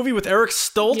half the movie with Eric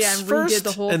Stoltz Yeah, and redid first,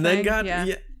 the whole and thing, then got yeah.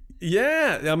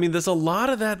 yeah. I mean, there's a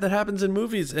lot of that happens in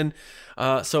movies, and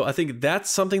so I think that's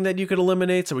something that you could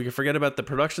eliminate, so we can forget about the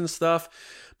production stuff,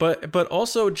 but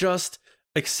also just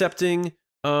accepting.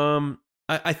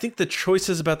 I think the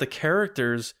choices about the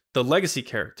characters, the legacy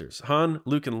characters, Han,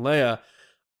 Luke, and Leia.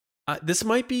 This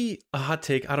might be a hot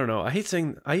take. I don't know. I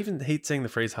even hate saying the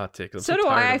phrase hot take. so do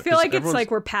I. I feel like it's like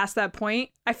we're past that point.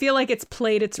 I feel like it's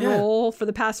played its role for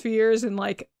the past few years, and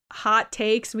like hot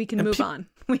takes, we can move on.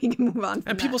 We can move on.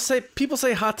 And people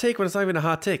say hot take when it's not even a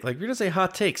hot take. Like, you're gonna say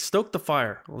hot take, stoke the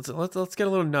fire. Let's get a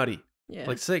little nutty. Yeah.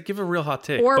 Like, give a real hot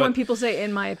take. Or but, when people say,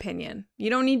 in my opinion. You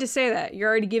don't need to say that. You're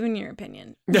already giving your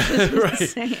opinion.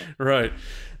 right, right.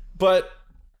 But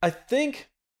I think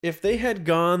if they had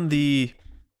gone the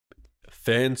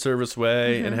fan service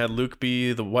way and had Luke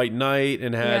be the White Knight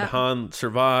and had Han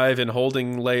survive and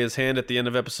holding Leia's hand at the end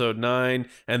of episode 9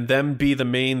 and them be the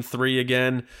main 3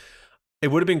 again, it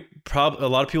would have been a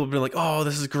lot of people would have been like, oh,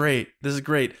 this is great,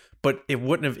 but it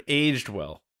wouldn't have aged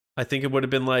well. I think it would have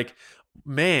been like,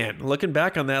 man, looking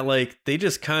back on that, like they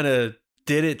just kind of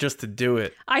did it just to do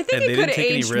it. I think and it they could have didn't take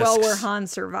any aged well where risks. Han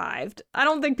survived. I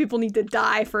don't think people need to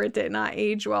die for it to not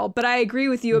age well, but I agree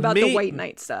with you about the White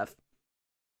Knight stuff.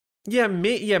 Yeah,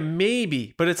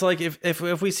 maybe. But it's like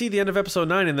if we see the end of episode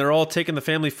 9 and they're all taking the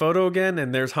family photo again,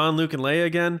 and there's Han, Luke, and Leia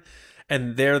again,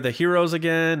 and they're the heroes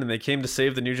again, and they came to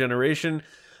save the new generation,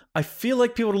 I feel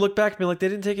like people would look back and be like, they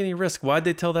didn't take any risk. Why'd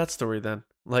they tell that story then?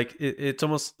 Like it's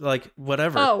almost like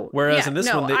whatever. Oh, whereas yeah, in this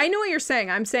no, one, I know what you're saying.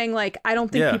 I'm saying like I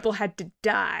don't think Yeah. people had to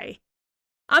die.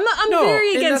 I'm No, very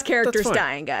and against that's characters fine.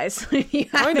 dying, guys. You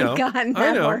I know, haven't gotten I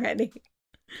that know. already.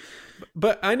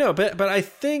 But I know, but I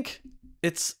think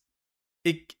it's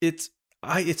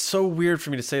so weird for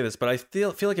me to say this, but I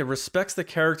feel like it respects the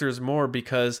characters more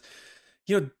because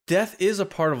death is a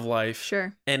part of life.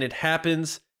 Sure. And it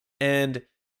happens, and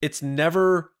it's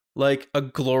never like a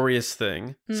glorious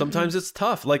thing. Mm-mm. Sometimes it's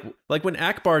tough. Like when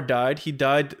Akbar died,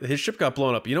 his ship got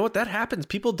blown up. You know what? That happens.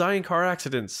 People die in car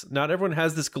accidents. Not everyone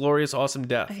has this glorious, awesome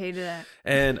death. I hated that.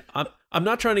 And I'm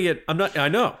not trying to get I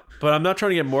know, but I'm not trying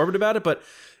to get morbid about it, but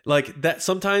like that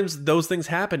sometimes those things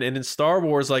happen. And in Star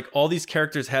Wars, like all these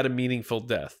characters had a meaningful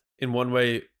death in one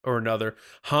way or another.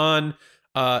 Han,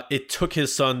 it took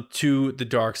his son to the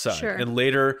dark side. Sure. And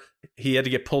later he had to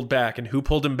get pulled back. And who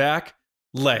pulled him back?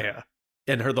 Leia.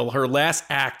 And her last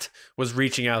act was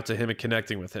reaching out to him and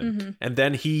connecting with him. Mm-hmm. And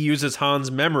then he uses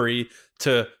Han's memory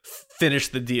to finish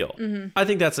the deal. Mm-hmm. I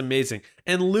think that's amazing.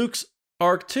 And Luke's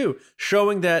arc too,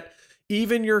 showing that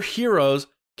even your heroes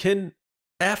can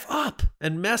F up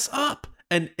and mess up.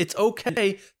 And it's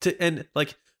okay to, and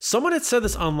like someone had said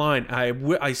this online. I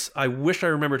wish I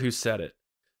remembered who said it,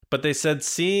 but they said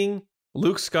seeing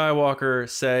Luke Skywalker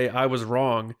say I was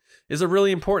wrong is a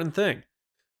really important thing.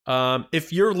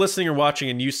 If you're listening or watching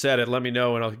and you said it, let me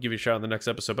know and I'll give you a shout out in the next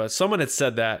episode. But someone had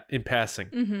said that in passing.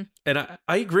 Mm-hmm. And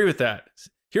I agree with that.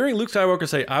 Hearing Luke Skywalker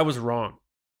say, I was wrong,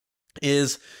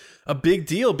 is a big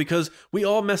deal because we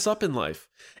all mess up in life.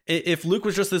 If Luke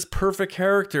was just this perfect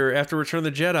character after Return of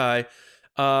the Jedi,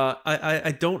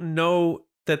 I don't know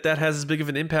that has as big of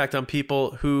an impact on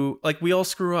people who, like, we all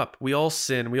screw up, we all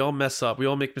sin, we all mess up, we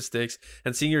all make mistakes,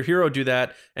 and seeing your hero do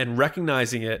that and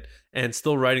recognizing it and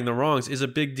still righting the wrongs is a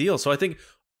big deal. So I think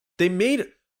they made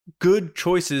good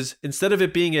choices instead of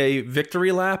it being a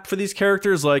victory lap for these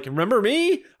characters. Like, remember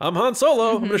me? I'm Han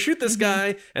Solo. I'm going to shoot this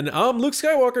guy. And I'm Luke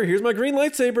Skywalker. Here's my green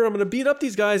lightsaber. I'm going to beat up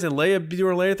these guys and do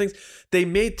Leia things. They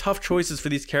made tough choices for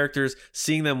these characters,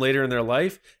 seeing them later in their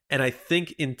life. And I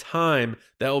think in time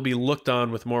that will be looked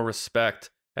on with more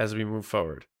respect as we move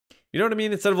forward. You know what I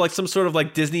mean? Instead of like some sort of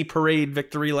like Disney parade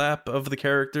victory lap of the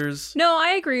characters. No, I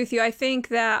agree with you. I think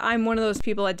that I'm one of those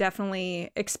people that definitely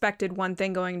expected one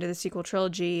thing going into the sequel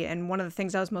trilogy. And one of the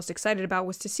things I was most excited about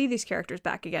was to see these characters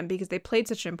back again because they played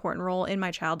such an important role in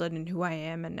my childhood and who I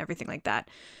am and everything like that.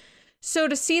 So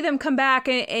to see them come back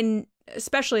and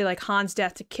especially like Han's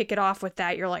death, to kick it off with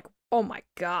that, you're like, oh my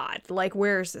God, like,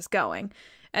 where is this going?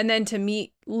 And then to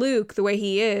meet Luke the way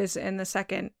he is in the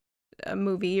second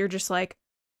movie, you're just like,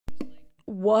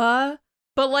 what?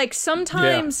 But like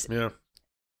sometimes,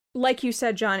 like you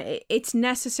said, John, it's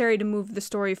necessary to move the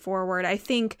story forward. I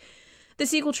think the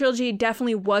sequel trilogy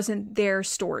definitely wasn't their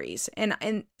stories,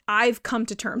 and I've come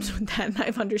to terms with that, and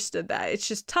I've understood that. It's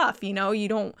just tough, you know.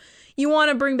 You want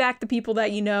to bring back the people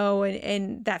that you know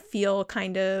and that feel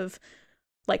kind of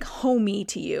like homey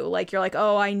to you. Like, you're like,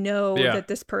 oh, I know that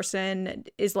this person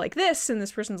is like this and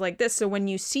this person's like this. So when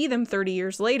you see them 30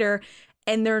 years later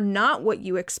and they're not what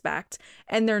you expect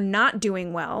and they're not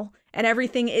doing well and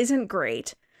everything isn't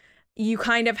great, you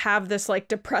kind of have this like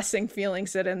depressing feeling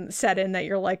set in that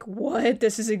you're like, what?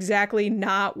 This is exactly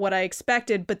not what I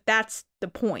expected, but that's the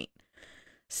point.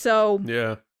 So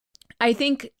yeah, I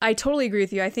think I totally agree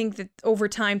with you. I think that over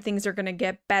time things are going to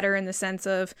get better in the sense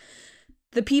of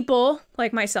the people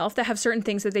like myself that have certain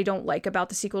things that they don't like about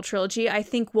the sequel trilogy, I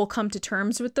think will come to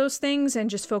terms with those things and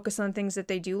just focus on things that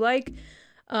they do like.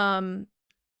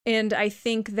 And I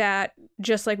think that,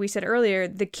 just like we said earlier,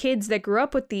 the kids that grew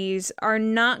up with these are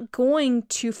not going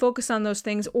to focus on those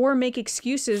things or make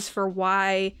excuses for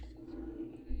why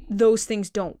those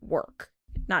things don't work.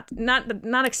 Not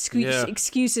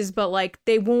excuses, but like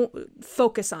they won't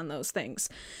focus on those things.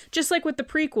 Just like with the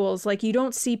prequels, like you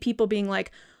don't see people being like,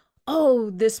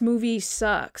 oh, this movie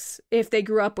sucks. If they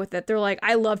grew up with it, they're like,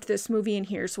 I loved this movie and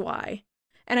here's why.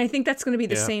 And I think that's going to be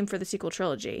the same for the sequel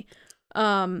trilogy.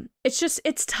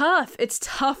 It's tough. It's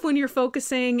tough when you're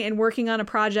focusing and working on a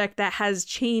project that has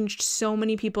changed so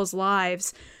many people's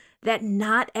lives that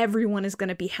not everyone is going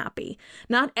to be happy.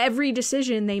 Not every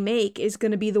decision they make is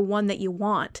going to be the one that you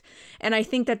want. And I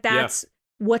think that that's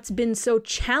what's been so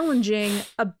challenging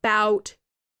about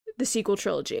the sequel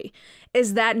trilogy,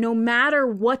 is that no matter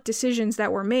what decisions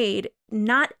that were made,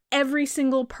 not every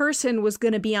single person was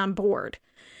going to be on board.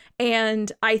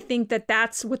 And I think that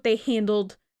that's what they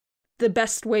handled the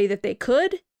best way that they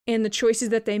could. And the choices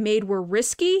that they made were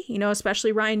risky, you know,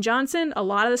 especially Rian Johnson. A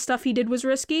lot of the stuff he did was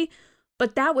risky,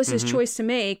 but that was his choice to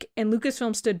make. And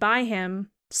Lucasfilm stood by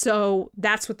him. So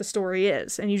that's what the story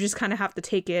is. And you just kind of have to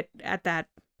take it at that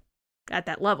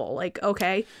level. Like,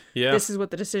 okay, this is what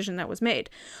the decision that was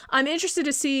made. I'm interested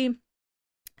to see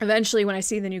eventually when I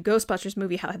see the new Ghostbusters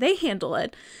movie, how they handle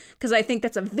it. Because I think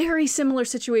that's a very similar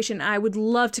situation. I would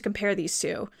love to compare these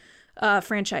two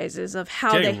franchises of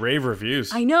how getting rave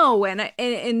reviews. I know.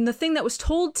 And the thing that was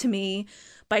told to me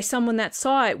by someone that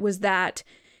saw it was that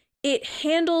it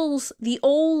handles the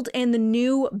old and the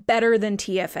new better than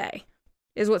TFA,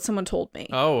 is what someone told me.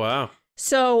 Oh, wow.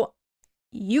 So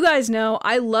you guys know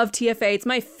I love TFA. It's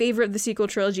my favorite of the sequel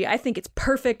trilogy. I think it's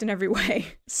perfect in every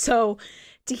way. So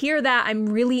to hear that, I'm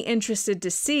really interested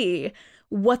to see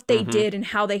what they did and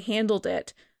how they handled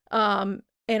it.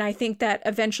 And I think that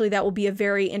eventually that will be a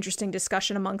very interesting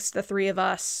discussion amongst the three of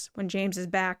us when James is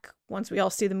back, once we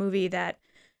all see the movie, that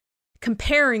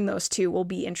comparing those two will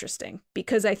be interesting,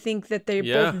 because I think that they're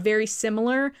both very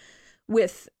similar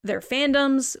with their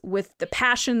fandoms, with the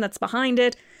passion that's behind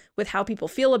it, with how people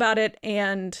feel about it,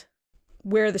 and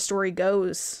where the story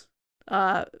goes.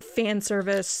 Fan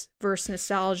service versus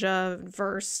nostalgia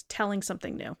versus telling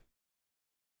something new.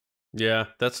 Yeah,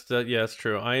 that's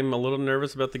true. I'm a little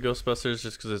nervous about the Ghostbusters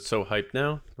just because it's so hyped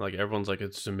now. Like, everyone's like,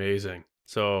 it's amazing.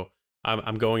 So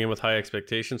I'm going in with high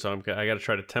expectations. So I got to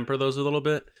try to temper those a little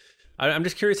bit. I'm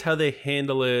just curious how they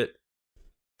handle it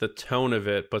the tone of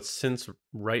it. But since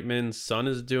Reitman's son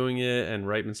is doing it and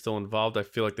Reitman's still involved, I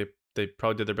feel like they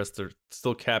probably did their best to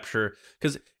still capture,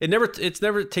 because it's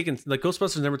never taken, like,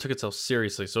 Ghostbusters never took itself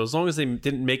seriously. So as long as they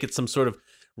didn't make it some sort of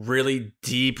really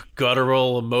deep,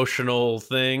 guttural, emotional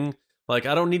thing, like,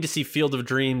 I don't need to see Field of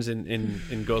Dreams in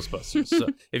Ghostbusters. So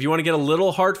if you want to get a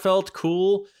little heartfelt,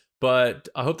 cool. But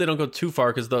I hope they don't go too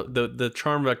far, because the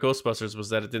charm about Ghostbusters was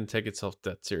that it didn't take itself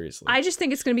that seriously. I just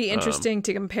think it's going to be interesting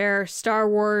to compare Star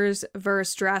Wars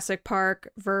versus Jurassic Park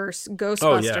versus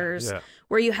Ghostbusters,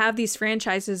 where you have these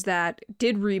franchises that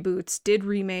did reboots, did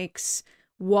remakes,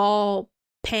 while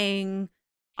paying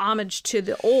homage to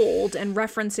the old and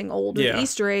referencing old with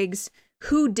Easter eggs.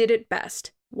 Who did it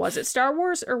best? Was it Star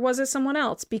Wars or was it someone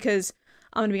else? Because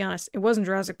I'm going to be honest, it wasn't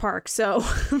Jurassic Park. So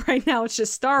right now it's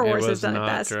just Star Wars that's done it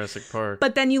best. Jurassic Park.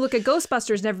 But then you look at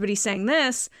Ghostbusters and everybody's saying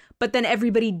this, but then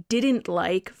everybody didn't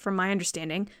like, from my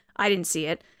understanding, I didn't see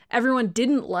it, everyone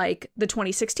didn't like the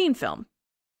 2016 film.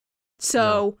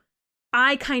 So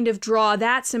I kind of draw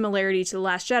that similarity to The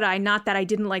Last Jedi. Not that I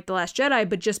didn't like The Last Jedi,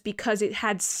 but just because it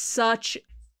had such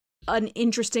an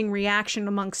interesting reaction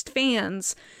amongst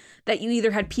fans that you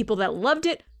either had people that loved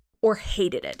it or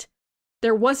hated it.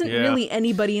 There wasn't really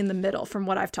anybody in the middle from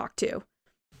what I've talked to.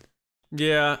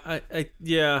 Yeah,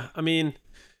 I mean,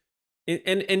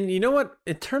 and you know what?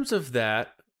 In terms of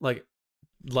that, like,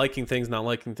 liking things, not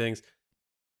liking things,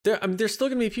 there's still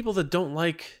gonna be people that don't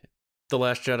like The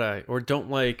Last Jedi, or don't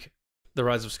like The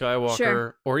Rise of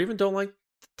Skywalker, or even don't like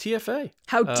TFA.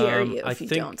 How dare you if you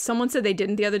don't? Someone said they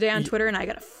didn't the other day on Twitter, and I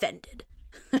got offended.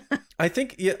 I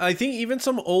think even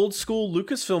some old school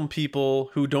Lucasfilm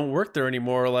people who don't work there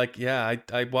anymore are like, I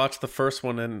watched the first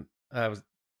one and I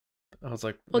was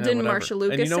like, well, didn't whatever. Marsha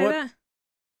Lucas say that?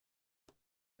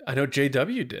 I know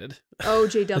JW did. Oh,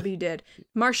 JW did.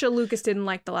 Marsha Lucas didn't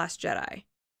like The Last Jedi.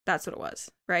 That's what it was,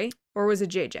 right? Or was it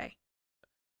JJ?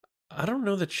 I don't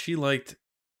know that she liked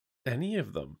any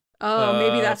of them. Oh,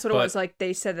 maybe that's what it was. Like,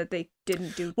 they said that they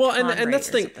didn't do well, and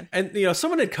that's the thing. And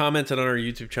someone had commented on our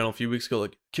YouTube channel a few weeks ago,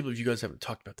 like, I can't believe you guys haven't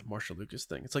talked about the Marsha Lucas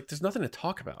thing. It's like, there's nothing to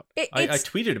talk about. I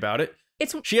tweeted about it.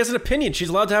 She has an opinion. She's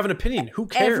allowed to have an opinion. Who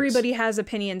cares? Everybody has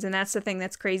opinions, and that's the thing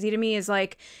that's crazy to me, is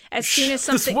like, as soon as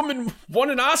something... This woman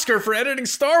won an Oscar for editing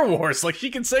Star Wars. Like,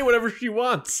 she can say whatever she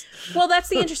wants. Well, that's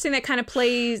the interesting thing that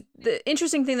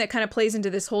kind of plays into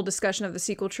this whole discussion of the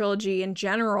sequel trilogy in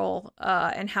general,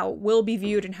 and how it will be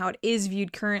viewed and how it is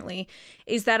viewed currently,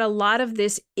 is that a lot of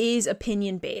this is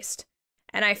opinion-based.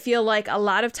 And I feel like a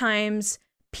lot of times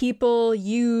people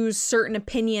use certain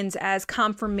opinions as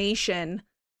confirmation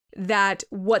that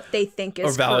what they think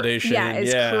is or validation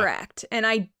is correct. And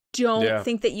I don't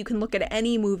think that you can look at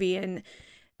any movie, and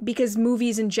because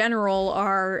movies in general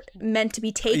are meant to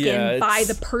be taken by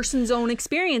the person's own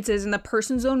experiences and the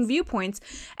person's own viewpoints,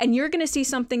 and you're going to see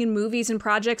something in movies and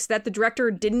projects that the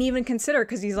director didn't even consider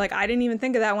because he's like, I didn't even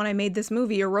think of that when I made this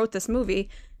movie or wrote this movie.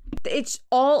 It's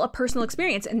all a personal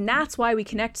experience, and that's why we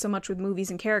connect so much with movies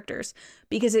and characters,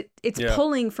 because it's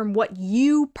pulling from what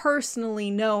you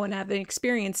personally know and have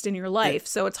experienced in your life.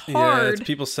 So it's hard. Yeah, it's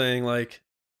people saying like,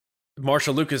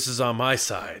 Marsha Lucas is on my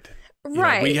side.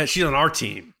 Right. She's on our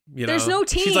team. There's no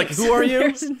teams. She's like, who are you?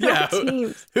 There's no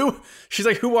teams. Who? She's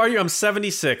like, who are you? I'm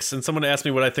 76, and someone asked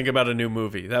me what I think about a new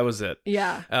movie. That was it.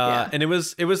 Yeah. And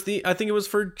I think it was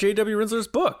for J.W. Rinsler's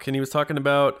book, and he was talking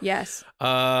about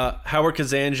Howard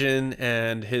Kazanjian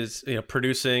and his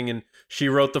producing, and she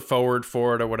wrote the foreword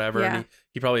for it or whatever. Yeah. And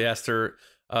he probably asked her.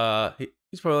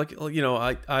 He's probably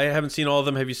like, I haven't seen all of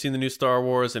them. Have you seen the new Star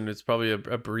Wars? And it's probably a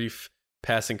brief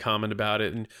passing comment about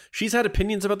it, and she's had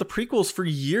opinions about the prequels for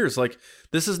years. Like,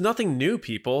 this is nothing new,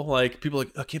 people. Like, people are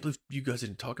like, I can't believe you guys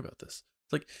didn't talk about this.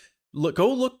 It's like,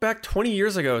 go look back 20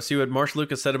 years ago, see what Marsha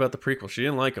Lucas said about the prequel. She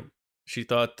didn't like them. She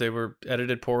thought they were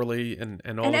edited poorly and all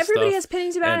this stuff. And everybody has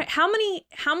opinions about it. How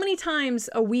many times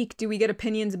a week do we get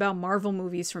opinions about Marvel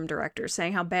movies from directors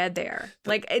saying how bad they are?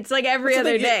 Like, it's like every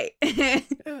other day.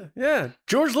 Yeah.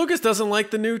 George Lucas doesn't like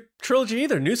the new trilogy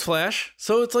either. Newsflash.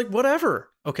 So it's like, whatever.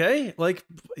 Okay? Like,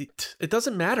 it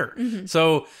doesn't matter. Mm-hmm.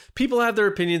 So people have their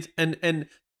opinions. And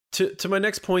to my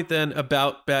next point then,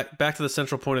 about back to the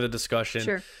central point of the discussion.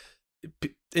 Sure.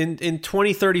 In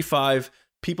 2035,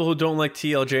 people who don't like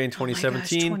TLJ in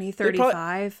 2017.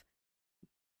 2035.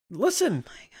 Listen,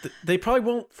 they probably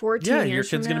won't. 14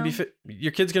 years your kid's from now?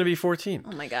 your kid's gonna be 14.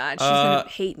 Oh my God, she's gonna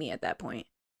hate me at that point.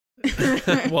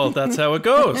 Well, that's how it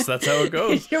goes.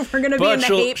 We're gonna be in the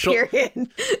hate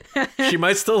period. She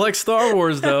might still like Star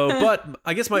Wars though. But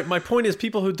I guess my point is,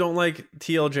 people who don't like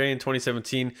TLJ in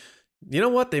 2017, you know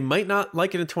what? They might not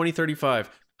like it in 2035.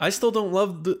 I still don't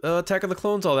love the Attack of the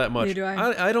Clones all that much. Neither do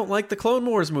I. I don't like the Clone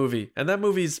Wars movie, and that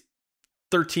movie's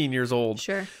 13 years old.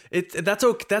 Sure.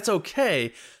 That's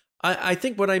okay. I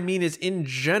think what I mean is, in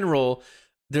general,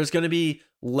 there's going to be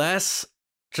less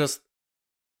just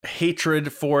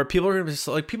hatred for people. Are going to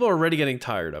be like, people are already getting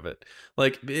tired of it.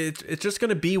 Like, it's just going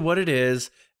to be what it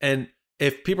is. And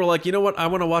if people are like, you know what, I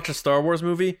want to watch a Star Wars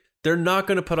movie, they're not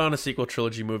going to put on a sequel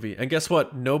trilogy movie. And guess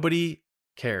what? Nobody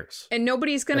cares. And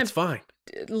nobody's going to fine.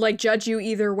 Like judge you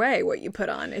either way what you put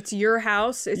on. It's your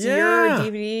house. It's your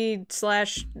DVD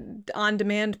 /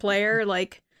 on-demand player.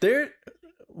 Like, there's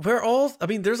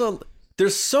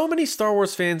so many Star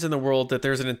Wars fans in the world that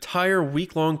there's an entire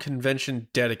week-long convention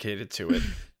dedicated to it,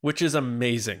 which is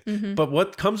amazing. Mm-hmm. But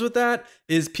what comes with that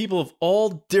is people of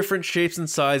all different shapes and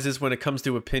sizes when it comes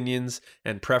to opinions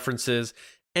and preferences.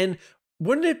 And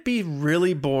wouldn't it be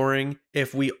really boring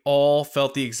if we all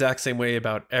felt the exact same way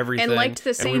about everything? And liked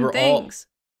the same things.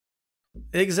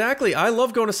 Exactly. I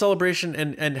love going to Celebration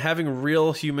and having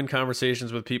real human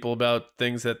conversations with people about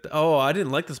things that, I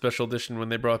didn't like the special edition when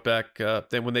they brought back,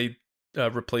 when they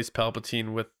replaced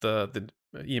Palpatine with the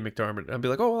Ian McDiarmid. I'd be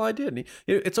like, oh, well, I did. And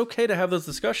it's okay to have those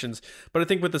discussions. But I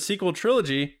think with the sequel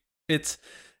trilogy, it's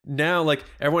now like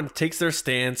everyone takes their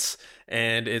stance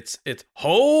and it's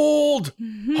hold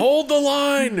the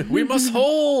line, we must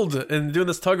hold, and doing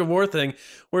this tug of war thing,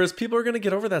 whereas people are going to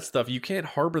get over that stuff. You can't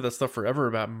harbor that stuff forever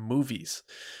about movies.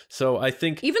 So I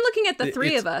think even looking at the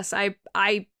three of us,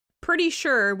 I pretty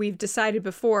sure we've decided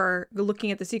before looking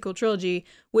at the sequel trilogy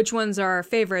which ones are our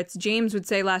favorites. James would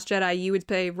say Last Jedi, you would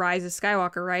say Rise of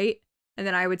Skywalker, right? And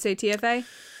then I would say TFA.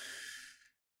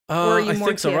 Or are you more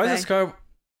think so. TFA?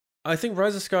 I think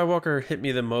Rise of Skywalker hit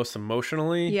me the most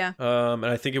emotionally. Yeah. And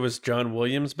I think it was John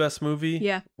Williams' best movie.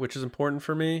 Yeah. Which is important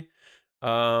for me.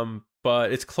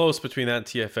 But it's close between that and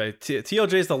TFA.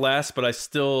 TLJ is the last, but I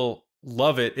still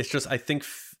love it. It's just I think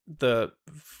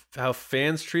how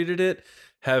fans treated it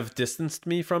have distanced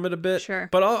me from it a bit. Sure.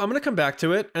 But I'm going to come back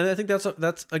to it, and I think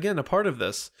that's again a part of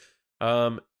this.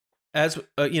 As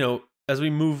we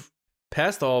move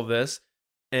past all of this,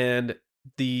 and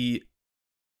the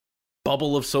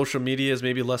bubble of social media is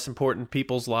maybe less important in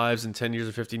people's lives in 10 years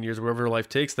or 15 years, wherever life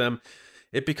takes them,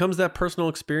 it becomes that personal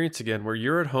experience again where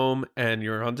you're at home and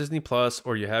you're on Disney Plus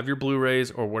or you have your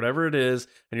Blu-rays or whatever it is,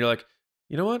 and you're like,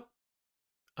 you know what?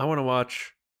 I want to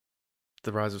watch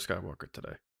The Rise of Skywalker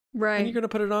today. Right. And you're going to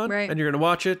put it on, right, and you're going to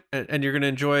watch it, and you're going to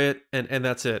enjoy it, and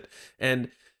that's it. And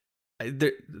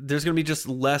there's going to be just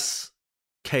less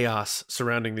chaos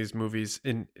surrounding these movies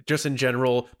in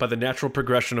general by the natural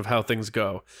progression of how things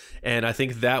go. And I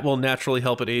think that will naturally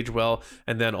help it age well.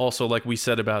 And then also, like we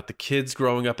said about the kids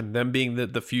growing up and them being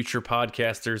the future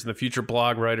podcasters and the future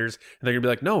blog writers, and they're gonna be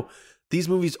like, no, these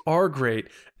movies are great.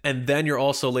 And then you're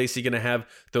also, Lacey, gonna have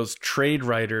those trade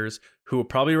writers who have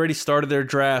probably already started their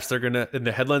drafts. And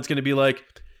the headline's gonna be like,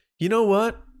 you know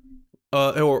what,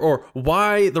 or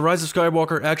why The Rise of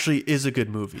Skywalker actually is a good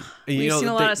movie. We've seen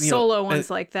a lot of solo ones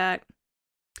like that.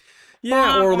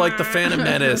 Yeah, or like The Phantom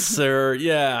Menace, or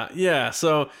yeah.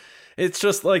 So it's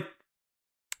just like,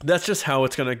 that's just how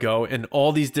it's gonna go in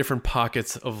all these different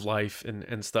pockets of life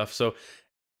and stuff. So,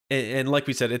 and like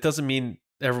we said, it doesn't mean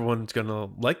everyone's gonna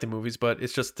like the movies, but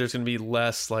it's just there's gonna be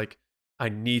less like, I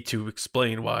need to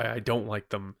explain why I don't like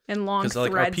them. And long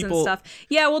threads and stuff.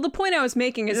 Yeah, well, the point I was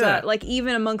making is that, like,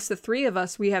 even amongst the three of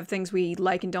us, we have things we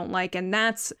like and don't like. And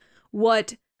that's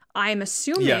what I'm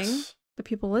assuming the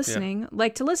people listening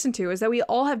like to listen to, is that we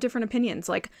all have different opinions.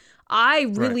 Like, I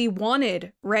really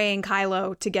wanted Rey and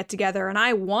Kylo to get together, and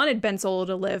I wanted Ben Solo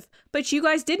to live, but you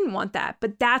guys didn't want that.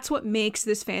 But that's what makes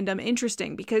this fandom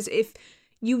interesting, because if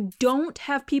you don't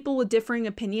have people with differing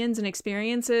opinions and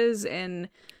experiences and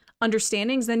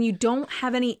understandings, then you don't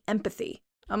have any empathy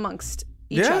amongst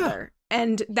each other.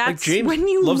 And that's like James when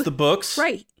you loves the books.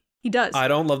 Right. He does. I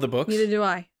don't love the books. Neither do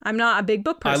I. I'm not a big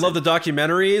book person. I love the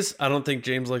documentaries. I don't think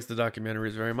James likes the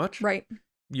documentaries very much. Right.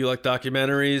 You like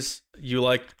documentaries. You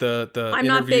like the I'm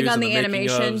not big on the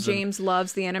animation. James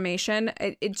loves the animation.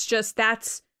 It's just,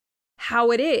 that's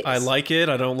how it is. I like it.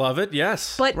 I don't love it.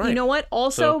 Yes. But you know what?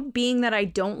 Also, being that I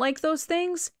don't like those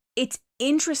things, it's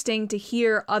interesting to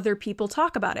hear other people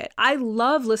talk about it. I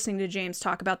love listening to James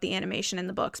talk about the animation in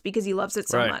the books because he loves it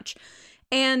so much.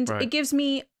 And it gives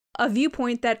me a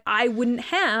viewpoint that I wouldn't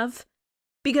have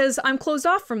because I'm closed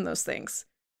off from those things.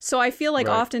 So I feel like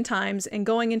oftentimes in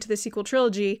going into the sequel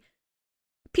trilogy,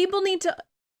 people need to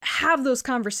have those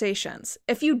conversations.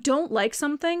 If you don't like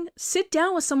something, sit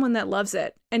down with someone that loves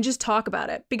it and just talk about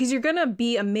it, because you're going to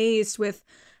be amazed with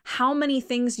how many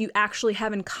things you actually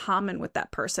have in common with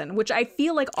that person, which I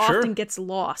feel like often gets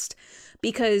lost.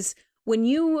 Because when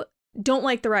you don't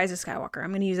like The Rise of Skywalker,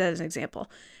 I'm going to use that as an example,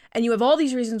 and you have all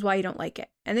these reasons why you don't like it.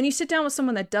 And then you sit down with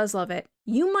someone that does love it,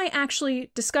 you might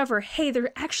actually discover, hey,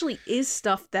 there actually is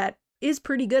stuff that is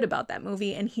pretty good about that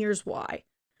movie, and here's why.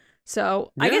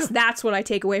 So I guess that's what I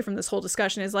take away from this whole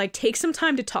discussion is like, take some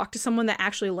time to talk to someone that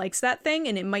actually likes that thing,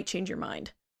 and it might change your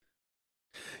mind.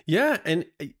 Yeah, and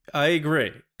I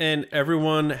agree. And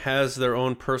everyone has their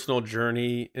own personal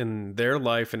journey in their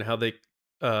life and how they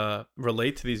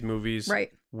relate to these movies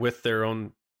with their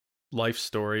own life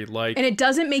story. Like, and it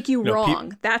doesn't make you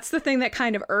wrong. That's the thing that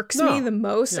kind of irks me the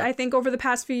most, I think, over the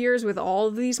past few years with all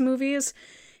of these movies,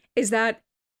 is that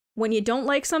when you don't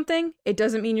like something, it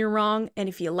doesn't mean you're wrong. And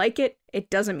if you like it, it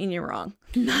doesn't mean you're wrong.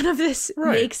 None of this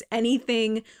makes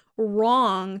anything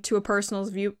wrong to a person's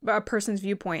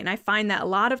viewpoint. And I find that a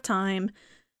lot of time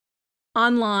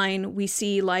online we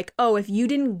see like, oh, if you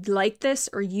didn't like this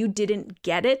or you didn't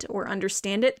get it or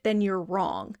understand it, then you're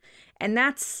wrong. And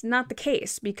that's not the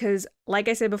case, because like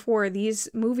I said before, these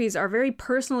movies are very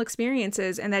personal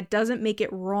experiences, and that doesn't make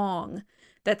it wrong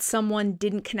that someone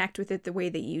didn't connect with it the way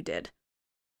that you did.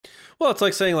 Well, it's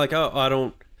like saying like, oh, I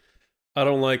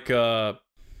don't like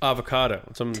avocado.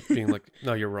 And someone being like,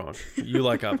 no, you're wrong. You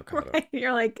like avocado. Right.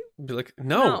 You're like, be like,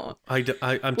 no. I'm like,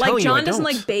 telling John you, I don't. Doesn't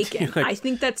like bacon. Like, I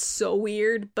think that's so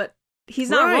weird, but he's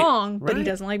not wrong. But he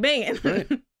doesn't like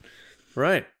bacon.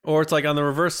 Right. Or it's like on the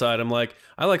reverse side. I'm like,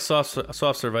 I like soft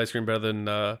serve ice cream better than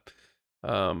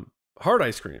hard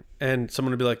ice cream, and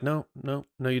someone would be like, no,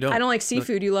 you don't. I don't like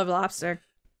seafood. You love lobster.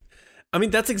 I mean,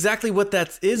 that's exactly what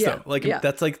that is, though. Like,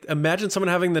 that's like, imagine someone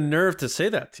having the nerve to say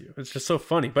that to you. It's just so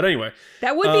funny. But anyway.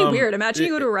 That would be weird. Imagine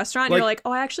you go to a restaurant and you're like,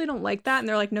 oh, I actually don't like that. And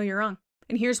they're like, no, you're wrong.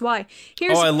 And here's why.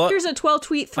 Here's a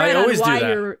 12-tweet thread on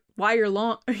why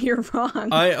you're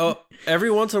wrong.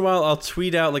 Every once in a while, I'll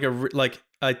tweet out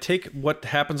I take what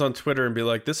happens on Twitter and be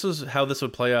like, this is how this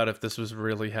would play out if this was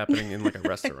really happening in like a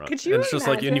restaurant. Could you It's just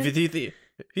like, and if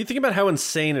you think about how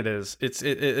insane it is,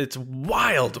 it's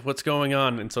wild what's going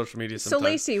on in social media sometimes. So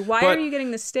Lacey, why are you getting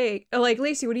the steak? Oh, like,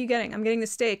 Lacey, what are you getting? I'm getting the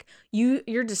steak.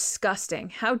 You're disgusting.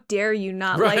 How dare you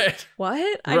not like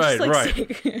what? I just like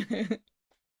steak.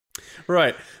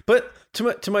 Right. But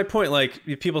to my point, like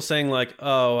people saying like,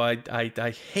 oh, I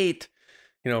hate,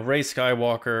 Rey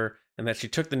Skywalker, and that she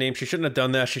took the name. She shouldn't have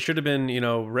done that. She should have been,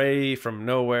 Rey from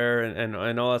nowhere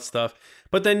and all that stuff.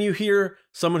 But then you hear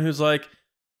someone who's like,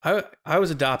 I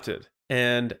was adopted,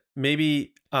 and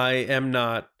maybe I am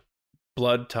not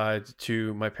blood tied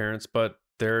to my parents, but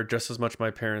they're just as much my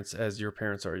parents as your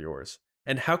parents are yours.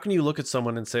 And how can you look at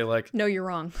someone and say like, no, you're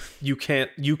wrong. You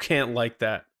can't like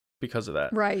that because of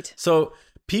that. Right. So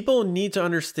people need to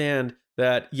understand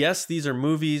that, yes, these are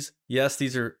movies. Yes,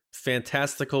 these are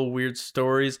fantastical, weird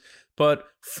stories, but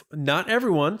not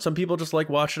everyone. Some people just like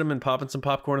watching them and popping some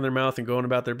popcorn in their mouth and going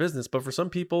about their business. But for some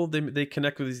people, they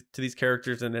connect to these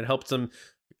characters, and it helps them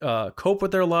cope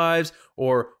with their lives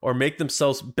or make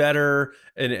themselves better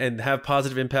and have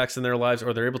positive impacts in their lives,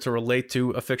 or they're able to relate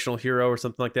to a fictional hero or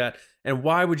something like that. And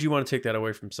why would you want to take that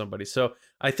away from somebody? So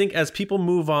I think as people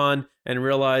move on and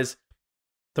realize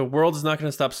the world is not going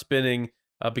to stop spinning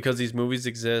because these movies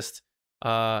exist,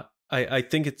 I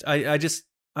think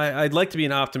I'd like to be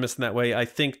an optimist in that way. I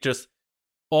think just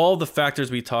all the factors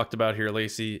we talked about here,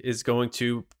 Lacey, is going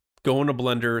to go in a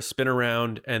blender, spin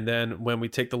around, and then when we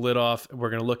take the lid off,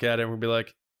 we're going to look at it and we'll be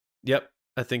like, yep,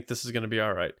 I think this is going to be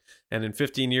all right. And in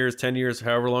 15 years, 10 years,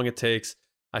 however long it takes,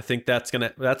 I think that's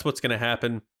what's going to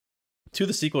happen to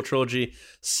the sequel trilogy,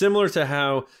 similar to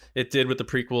how it did with the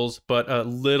prequels, but a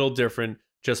little different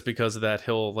just because of that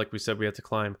hill, like we said, we had to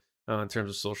climb in terms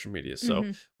of social media.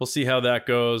 So we'll see how that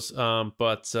goes.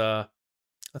 But I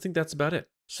think that's about it.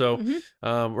 So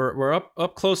we're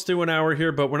up close to an hour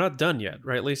here, but we're not done yet,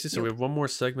 right, Lacey? So we have one more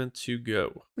segment to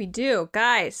go. We do.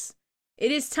 Guys,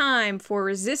 it is time for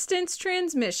Resistance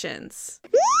Transmissions.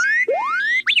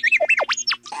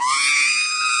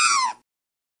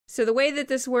 So the way that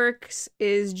this works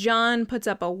is John puts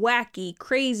up a wacky,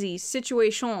 crazy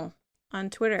situation on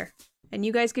Twitter, and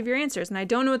you guys give your answers. And I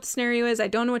don't know what the scenario is. I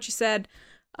don't know what you said.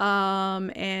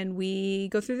 And we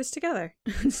go through this together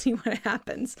and see what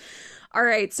happens. All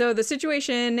right. So the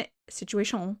situation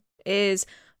is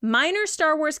minor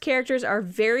Star Wars characters are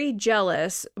very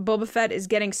jealous Boba Fett is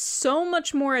getting so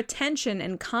much more attention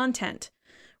and content.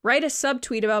 Write a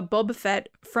subtweet about Boba Fett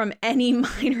from any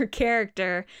minor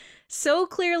character, so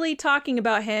clearly talking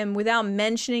about him without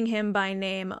mentioning him by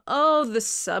name. Oh, the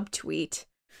subtweet.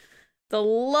 The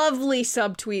lovely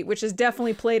subtweet, which has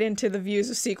definitely played into the views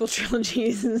of sequel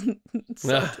trilogies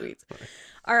subtweets.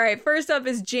 All right, first up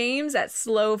is James at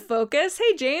Slow Focus.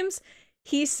 Hey, James.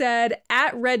 He said,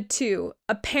 at Red 2,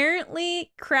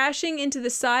 apparently crashing into the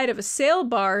side of a sail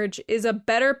barge is a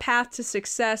better path to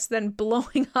success than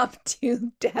blowing up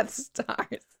 2 Death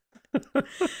Stars.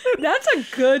 That's a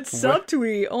good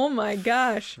subtweet. Oh my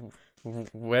gosh.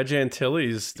 Wedge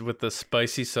Antilles with the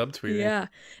spicy subtweeting. Yeah.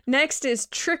 Next is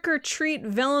Trick or Treat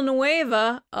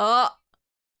Villanueva. Oh,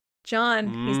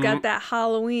 John, he's got that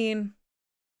Halloween.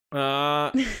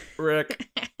 Rick.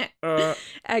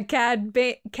 At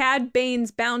Cad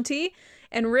Bane's Bounty.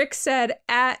 And Rick said,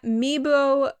 at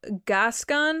Meebo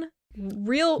Gascon,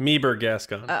 Meeber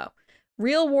Gascon. Oh,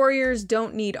 real warriors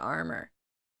don't need armor.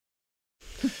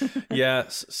 Yeah.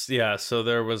 So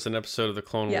there was an episode of the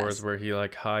Clone Yes. Wars where he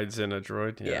like hides in a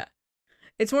droid. Yeah.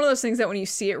 It's one of those things that when you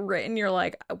see it written, you're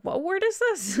like, what word is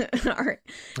this? All right.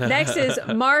 Next is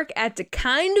Mark at the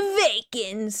kind of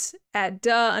Awakens at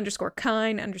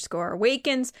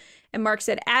 _kind_awakens. And Mark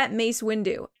said, at Mace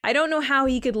Windu, I don't know how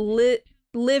he could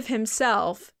live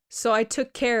himself, so I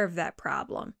took care of that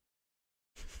problem.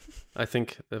 I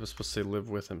think that was supposed to say live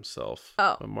with himself.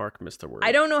 Oh. But Mark missed a word.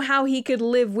 I don't know how he could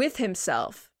live with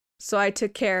himself, so I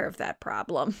took care of that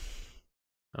problem.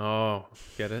 Oh,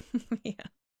 get it? Yeah.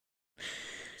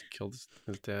 Killed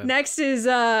his dad. Next is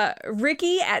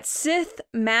Ricky at Sith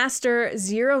Master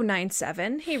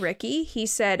 097. Hey, Ricky. He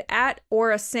said, at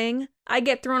Aura Singh, I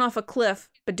get thrown off a cliff,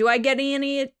 but do I get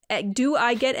any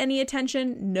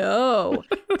attention? No.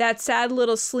 That sad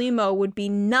little Sleemo would be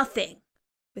nothing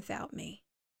without me.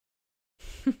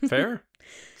 Fair.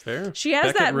 She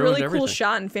has Beckett that ruined really cool everything.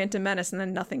 shot in Phantom Menace, and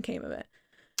then nothing came of it.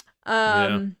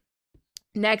 Yeah.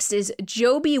 Next is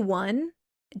Joby1,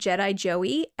 Jedi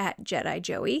Joey at Jedi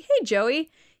Joey. Hey, Joey.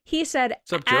 He said,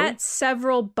 What's up, Joe? at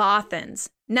several Bothans.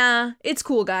 Nah, it's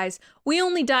cool, guys. We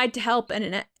only died to help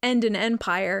end an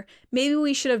empire. Maybe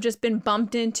we should have just been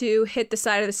bumped into, hit the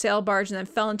side of the sail barge, and then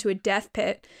fell into a death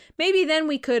pit. Maybe then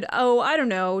we could, I don't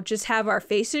know, just have our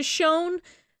faces shown.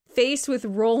 Face with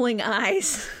rolling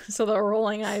eyes. So the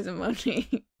rolling eyes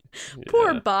emoji.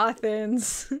 Poor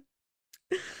Bothans.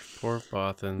 Poor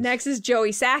Bothans. Next is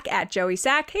Joey Sack at Joey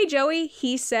Sack. Hey, Joey.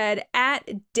 He said, at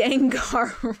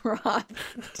Dengar Roth.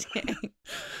 Dang.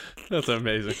 That's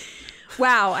amazing.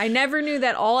 Wow, I never knew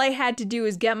that all I had to do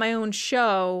is get my own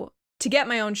show. To get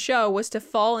my own show was to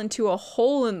fall into a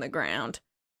hole in the ground.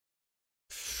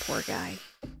 Poor guy.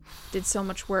 Did so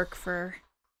much work for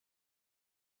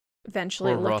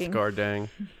eventually Poor Rothgar Dang.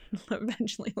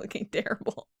 eventually looking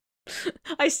terrible.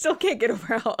 I still can't get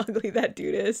over how ugly that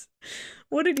dude is.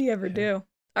 What did he ever do?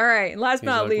 All right, last but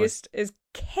not ugly. least is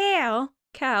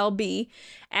Kyle B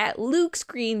at Luke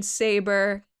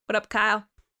Screensaber. What up, Kyle?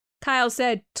 Kyle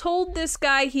said, told this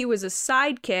guy he was a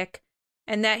sidekick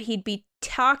and that he'd be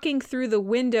talking through the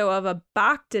window of a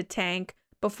Bacta tank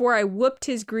before I whooped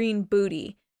his green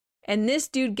booty. And this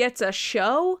dude gets a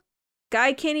show?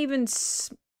 Guy can't even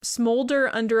smolder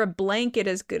under a blanket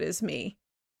as good as me.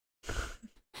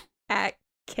 At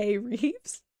K.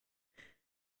 Reeves?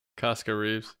 Casca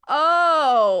Reeves.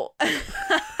 Oh!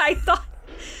 I thought,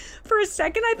 for a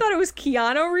second, I thought it was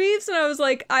Keanu Reeves, and I was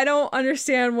like, I don't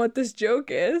understand what this joke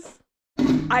is.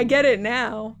 I get it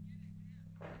now.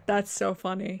 That's so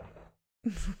funny.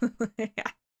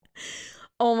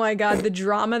 Oh my god, the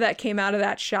drama that came out of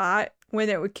that shot when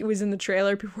it was in the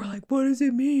trailer, people were like, what does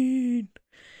it mean?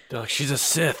 They're like, she's a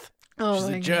Sith. Oh She's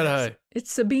my a Jedi. goodness.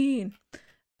 It's Sabine.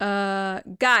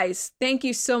 Guys, thank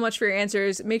you so much for your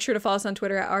answers. Make sure to follow us on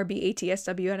Twitter at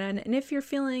RBATSWNN. And if you're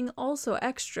feeling also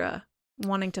extra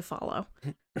wanting to follow,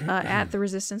 at The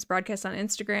Resistance Broadcast on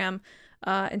Instagram.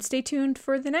 And stay tuned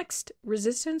for the next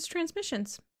Resistance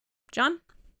transmissions. John?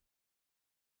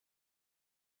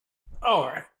 All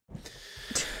right.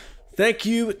 Thank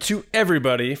you to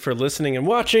everybody for listening and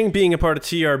watching, being a part of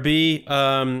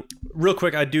TRB. Real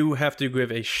quick, I do have to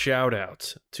give a shout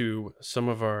out to some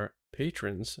of our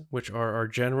patrons, which are our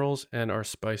generals and our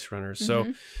spice runners.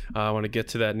 So I want to get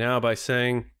to that now by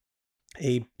saying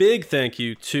a big thank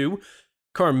you to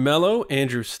Carmelo,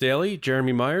 Andrew Staley,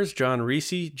 Jeremy Myers, John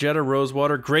Reese, Jetta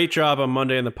Rosewater. Great job on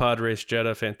Monday in the pod race,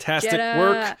 Jetta. Fantastic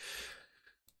work.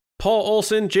 Paul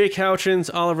Olson, Jake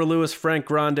Houchins, Oliver Lewis, Frank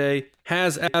Grande,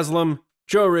 Haz Aslam,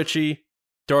 Joe Ritchie,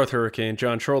 Darth Hurricane,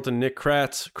 John Charlton, Nick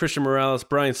Kratz, Christian Morales,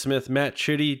 Brian Smith, Matt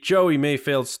Chitty, Joey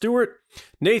Mayfield Stewart,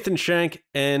 Nathan Shank,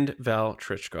 and Val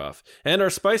Trichkoff. And our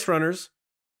Spice Runners,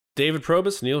 David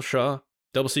Probus, Neil Shaw,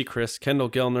 Double C Chris, Kendall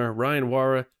Gellner, Ryan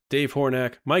Wara, Dave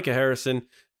Hornack, Micah Harrison,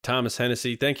 Thomas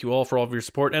Hennessy. Thank you all for all of your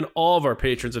support and all of our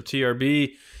patrons of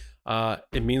TRB.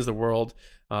 It means the world.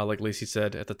 Like Lacey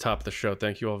said at the top of the show,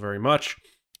 thank you all very much.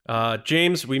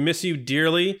 James, we miss you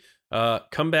dearly.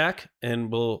 Come back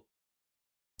and we'll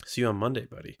See you on Monday,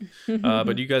 buddy.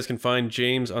 But you guys can find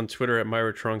James on Twitter at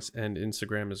Myra Trunks and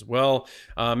Instagram as well.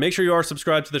 Make sure you are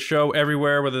subscribed to the show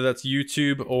everywhere, whether that's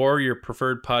YouTube or your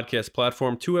preferred podcast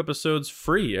platform. 2 episodes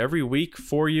free every week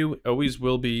for you. Always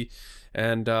will be.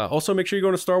 And also make sure you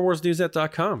go to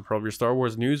StarWarsNewsNet.com for all of your Star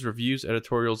Wars news, reviews,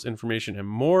 editorials, information, and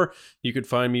more. You can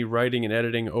find me writing and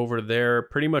editing over there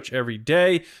pretty much every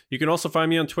day. You can also find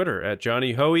me on Twitter at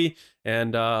Johnny Hoey,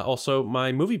 and also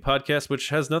my movie podcast, which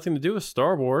has nothing to do with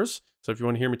Star Wars. So if you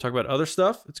want to hear me talk about other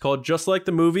stuff, it's called Just Like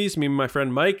the Movies. Me and my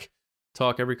friend Mike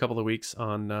talk every couple of weeks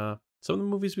on some of the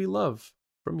movies we love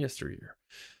from yesteryear.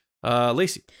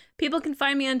 Lacey. People can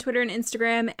find me on Twitter and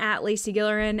Instagram at Lacey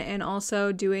Gillerin, and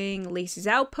also doing Lacey's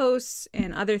Outposts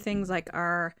and other things like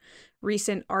our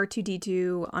recent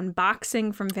R2D2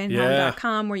 unboxing from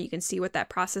fanfilm.com, where you can see what that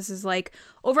process is like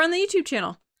over on the YouTube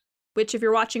channel, which if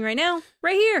you're watching right now,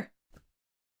 right here.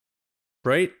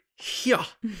 Right here.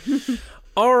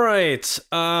 All right.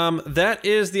 That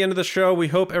is the end of the show. We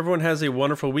hope everyone has a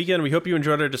wonderful weekend. We hope you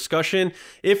enjoyed our discussion.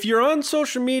 If you're on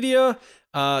social media,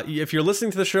 if you're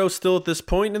listening to the show still at this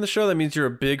point in the show, that means you're a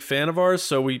big fan of ours.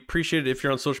 So we appreciate it if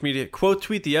you're on social media. Quote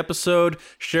tweet the episode,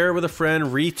 share it with a friend,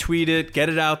 retweet it, get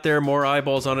it out there, more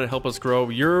eyeballs on it, help us grow.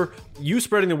 You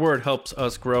spreading the word helps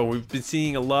us grow. We've been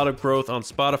seeing a lot of growth on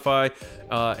Spotify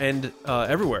and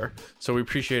everywhere. So we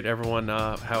appreciate everyone,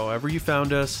 however you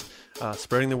found us.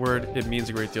 Spreading the word, it means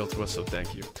a great deal to us, so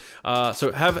thank you.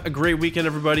 So have a great weekend,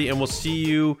 everybody, and we'll see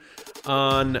you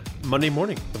on Monday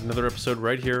morning with another episode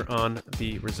right here on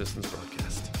the Resistance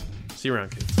broadcast. See you around,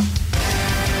 kids.